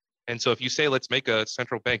digital. And so if you say, let's make a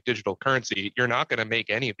central bank digital currency, you're not going to make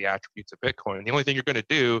any of the attributes of Bitcoin. The only thing you're going to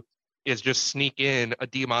do is just sneak in a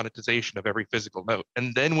demonetization of every physical note.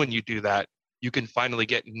 And then when you do that, you can finally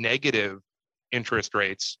get negative interest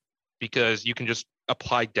rates because you can just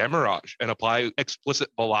apply demurrage and apply explicit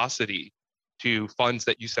velocity to funds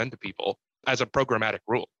that you send to people as a programmatic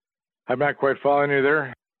rule. I'm not quite following you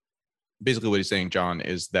there. Basically what he's saying, John,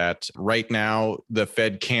 is that right now the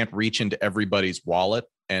Fed can't reach into everybody's wallet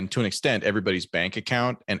and to an extent everybody's bank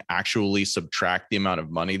account and actually subtract the amount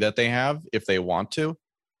of money that they have if they want to.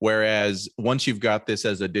 Whereas once you've got this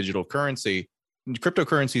as a digital currency,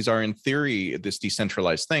 cryptocurrencies are in theory this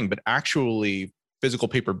decentralized thing, but actually physical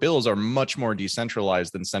paper bills are much more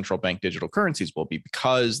decentralized than central bank digital currencies will be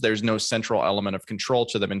because there's no central element of control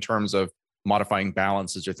to them in terms of modifying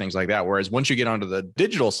balances or things like that. Whereas once you get onto the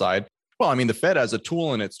digital side, well, I mean, the Fed has a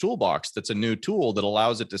tool in its toolbox that's a new tool that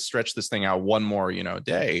allows it to stretch this thing out one more,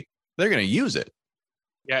 day. They're going to use it.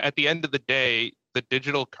 Yeah, at the end of the day, the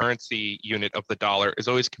digital currency unit of the dollar is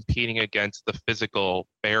always competing against the physical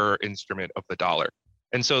bearer instrument of the dollar.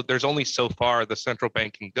 And so there's only so far the central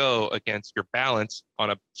bank can go against your balance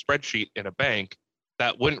on a spreadsheet in a bank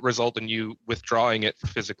that wouldn't result in you withdrawing it for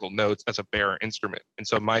physical notes as a bearer instrument. And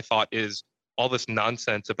so my thought is all this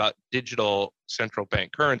nonsense about digital central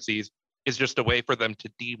bank currencies is just a way for them to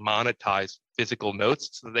demonetize physical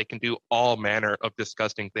notes so that they can do all manner of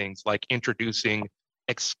disgusting things like introducing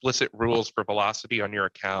explicit rules for velocity on your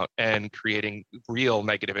account and creating real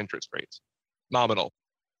negative interest rates. Nominal.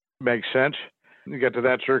 Makes sense. You get to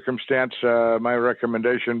that circumstance, my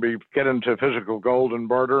recommendation be get into physical gold and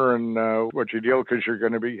barter and what you deal because you're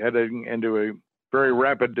going to be heading into a very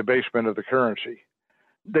rapid debasement of the currency.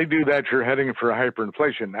 They do that, you're heading for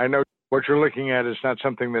hyperinflation. I know what you're looking at is not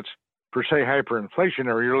something that's per se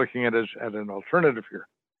hyperinflation, or you're looking at it as an alternative here.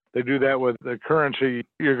 They do that with the currency,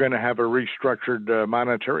 you're going to have a restructured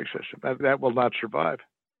monetary system. That will not survive.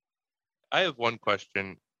 I have one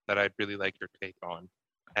question that I'd really like your take on.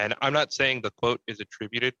 And I'm not saying the quote is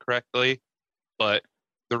attributed correctly, but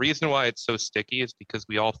the reason why it's so sticky is because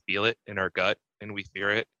we all feel it in our gut and we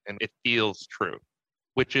fear it and it feels true,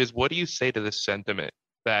 which is what do you say to this sentiment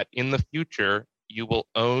that in the future you will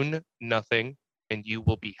own nothing and you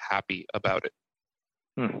will be happy about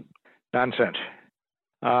it? Nonsense.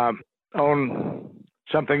 Own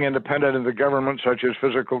something independent of the government, such as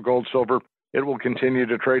physical gold, silver. It will continue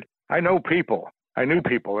to trade. I knew people,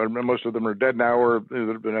 and most of them are dead now, or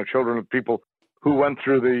they're children of people who went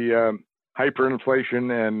through the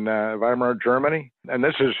hyperinflation in Weimar, Germany. And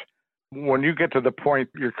this is when you get to the point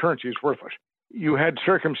your currency is worthless. You had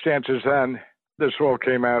circumstances then. This all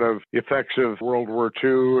came out of the effects of World War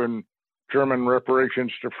II and German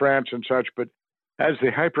reparations to France and such. But as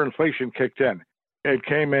the hyperinflation kicked in, it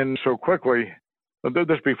came in so quickly.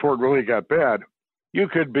 This before it really got bad. You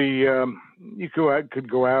could be, could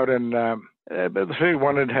go out and say you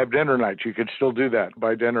wanted to have dinner nights. You could still do that,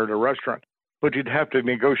 buy dinner at a restaurant, but you'd have to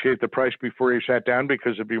negotiate the price before you sat down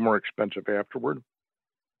because it'd be more expensive afterward.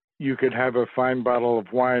 You could have a fine bottle of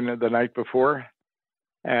wine the night before,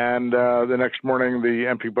 and the next morning the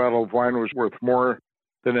empty bottle of wine was worth more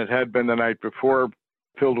than it had been the night before,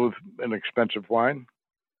 filled with an expensive wine.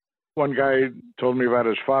 One guy told me about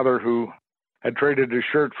his father who had traded his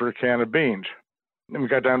shirt for a can of beans. And we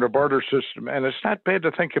got down to a barter system. And it's not bad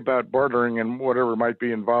to think about bartering and whatever might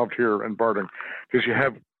be involved here in bartering, because you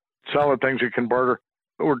have solid things you can barter.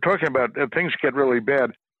 But we're talking about if things get really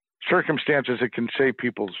bad, circumstances that can save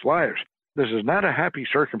people's lives. This is not a happy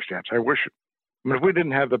circumstance. I wish if we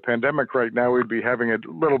didn't have the pandemic right now, we'd be having a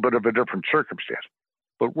little bit of a different circumstance.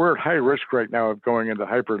 But we're at high risk right now of going into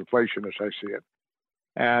hyperinflation as I see it.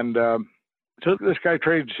 And so this guy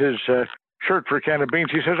trades his shirt for a can of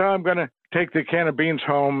beans. He says, I'm going to take the can of beans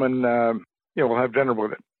home and, we'll have dinner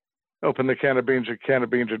with it. Open the can of beans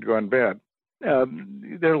had gone bad.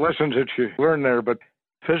 There are lessons that you learn there, but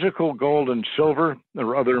physical gold and silver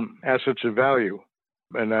or other assets of value,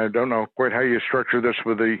 and I don't know quite how you structure this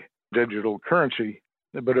with the digital currency.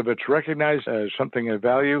 But if it's recognized as something of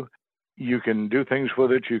value, you can do things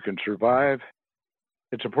with it, you can survive.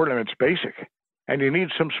 It's important, it's basic, and you need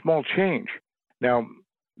some small change. Now,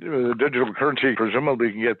 the digital currency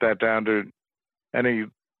presumably can get that down to any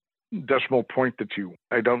decimal point that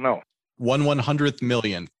I don't know. 1/100th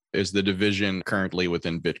millionth is the division currently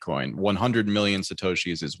within Bitcoin. 100 million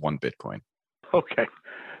Satoshis is 1 Bitcoin. Okay,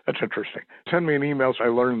 that's interesting. Send me an email so I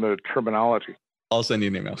learn the terminology. I'll send you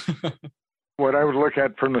an email. What I would look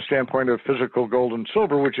at from the standpoint of physical gold and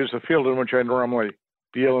silver, which is the field in which I normally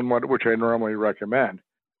deal and which I normally recommend.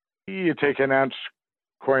 You take an ounce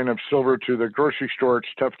coin of silver to the grocery store, it's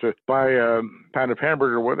tough to buy a pound of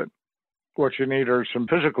hamburger with it. What you need are some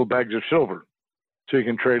physical bags of silver. So you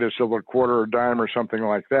can trade a silver quarter or dime or something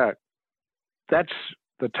like that. That's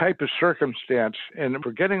the type of circumstance. And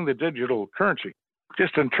forgetting the digital currency,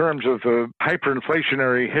 just in terms of the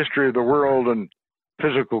hyperinflationary history of the world and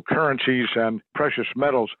physical currencies and precious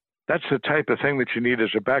metals, that's the type of thing that you need as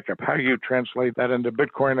a backup. How you translate that into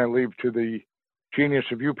Bitcoin, I leave to the genius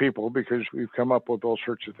of you people, because we've come up with all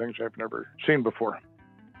sorts of things I've never seen before.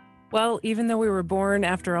 Well, even though we were born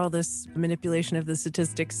after all this manipulation of the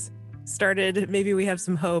statistics started, maybe we have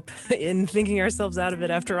some hope in thinking ourselves out of it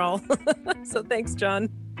after all. So thanks, John.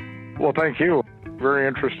 Well, thank you. Very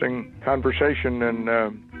interesting conversation.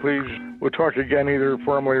 And please, we'll talk again either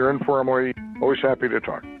formally or informally. Always happy to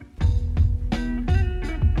talk.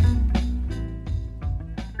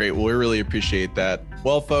 Great. Well, we really appreciate that.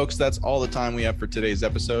 Well, folks, that's all the time we have for today's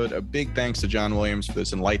episode. A big thanks to John Williams for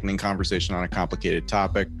this enlightening conversation on a complicated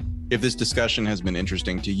topic. If this discussion has been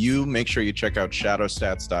interesting to you, make sure you check out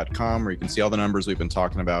shadowstats.com, where you can see all the numbers we've been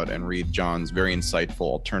talking about and read John's very insightful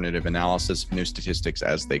alternative analysis of new statistics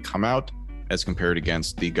as they come out, as compared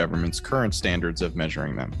against the government's current standards of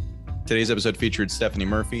measuring them. Today's episode featured Stephanie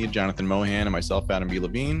Murphy, Jonathan Mohan, and myself, Adam B.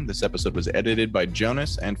 Levine. This episode was edited by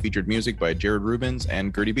Jonas and featured music by Jared Rubens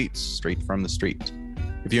and Gertie Beats, straight from the street.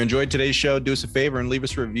 If you enjoyed today's show, do us a favor and leave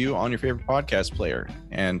us a review on your favorite podcast player.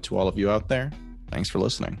 And to all of you out there, thanks for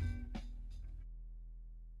listening.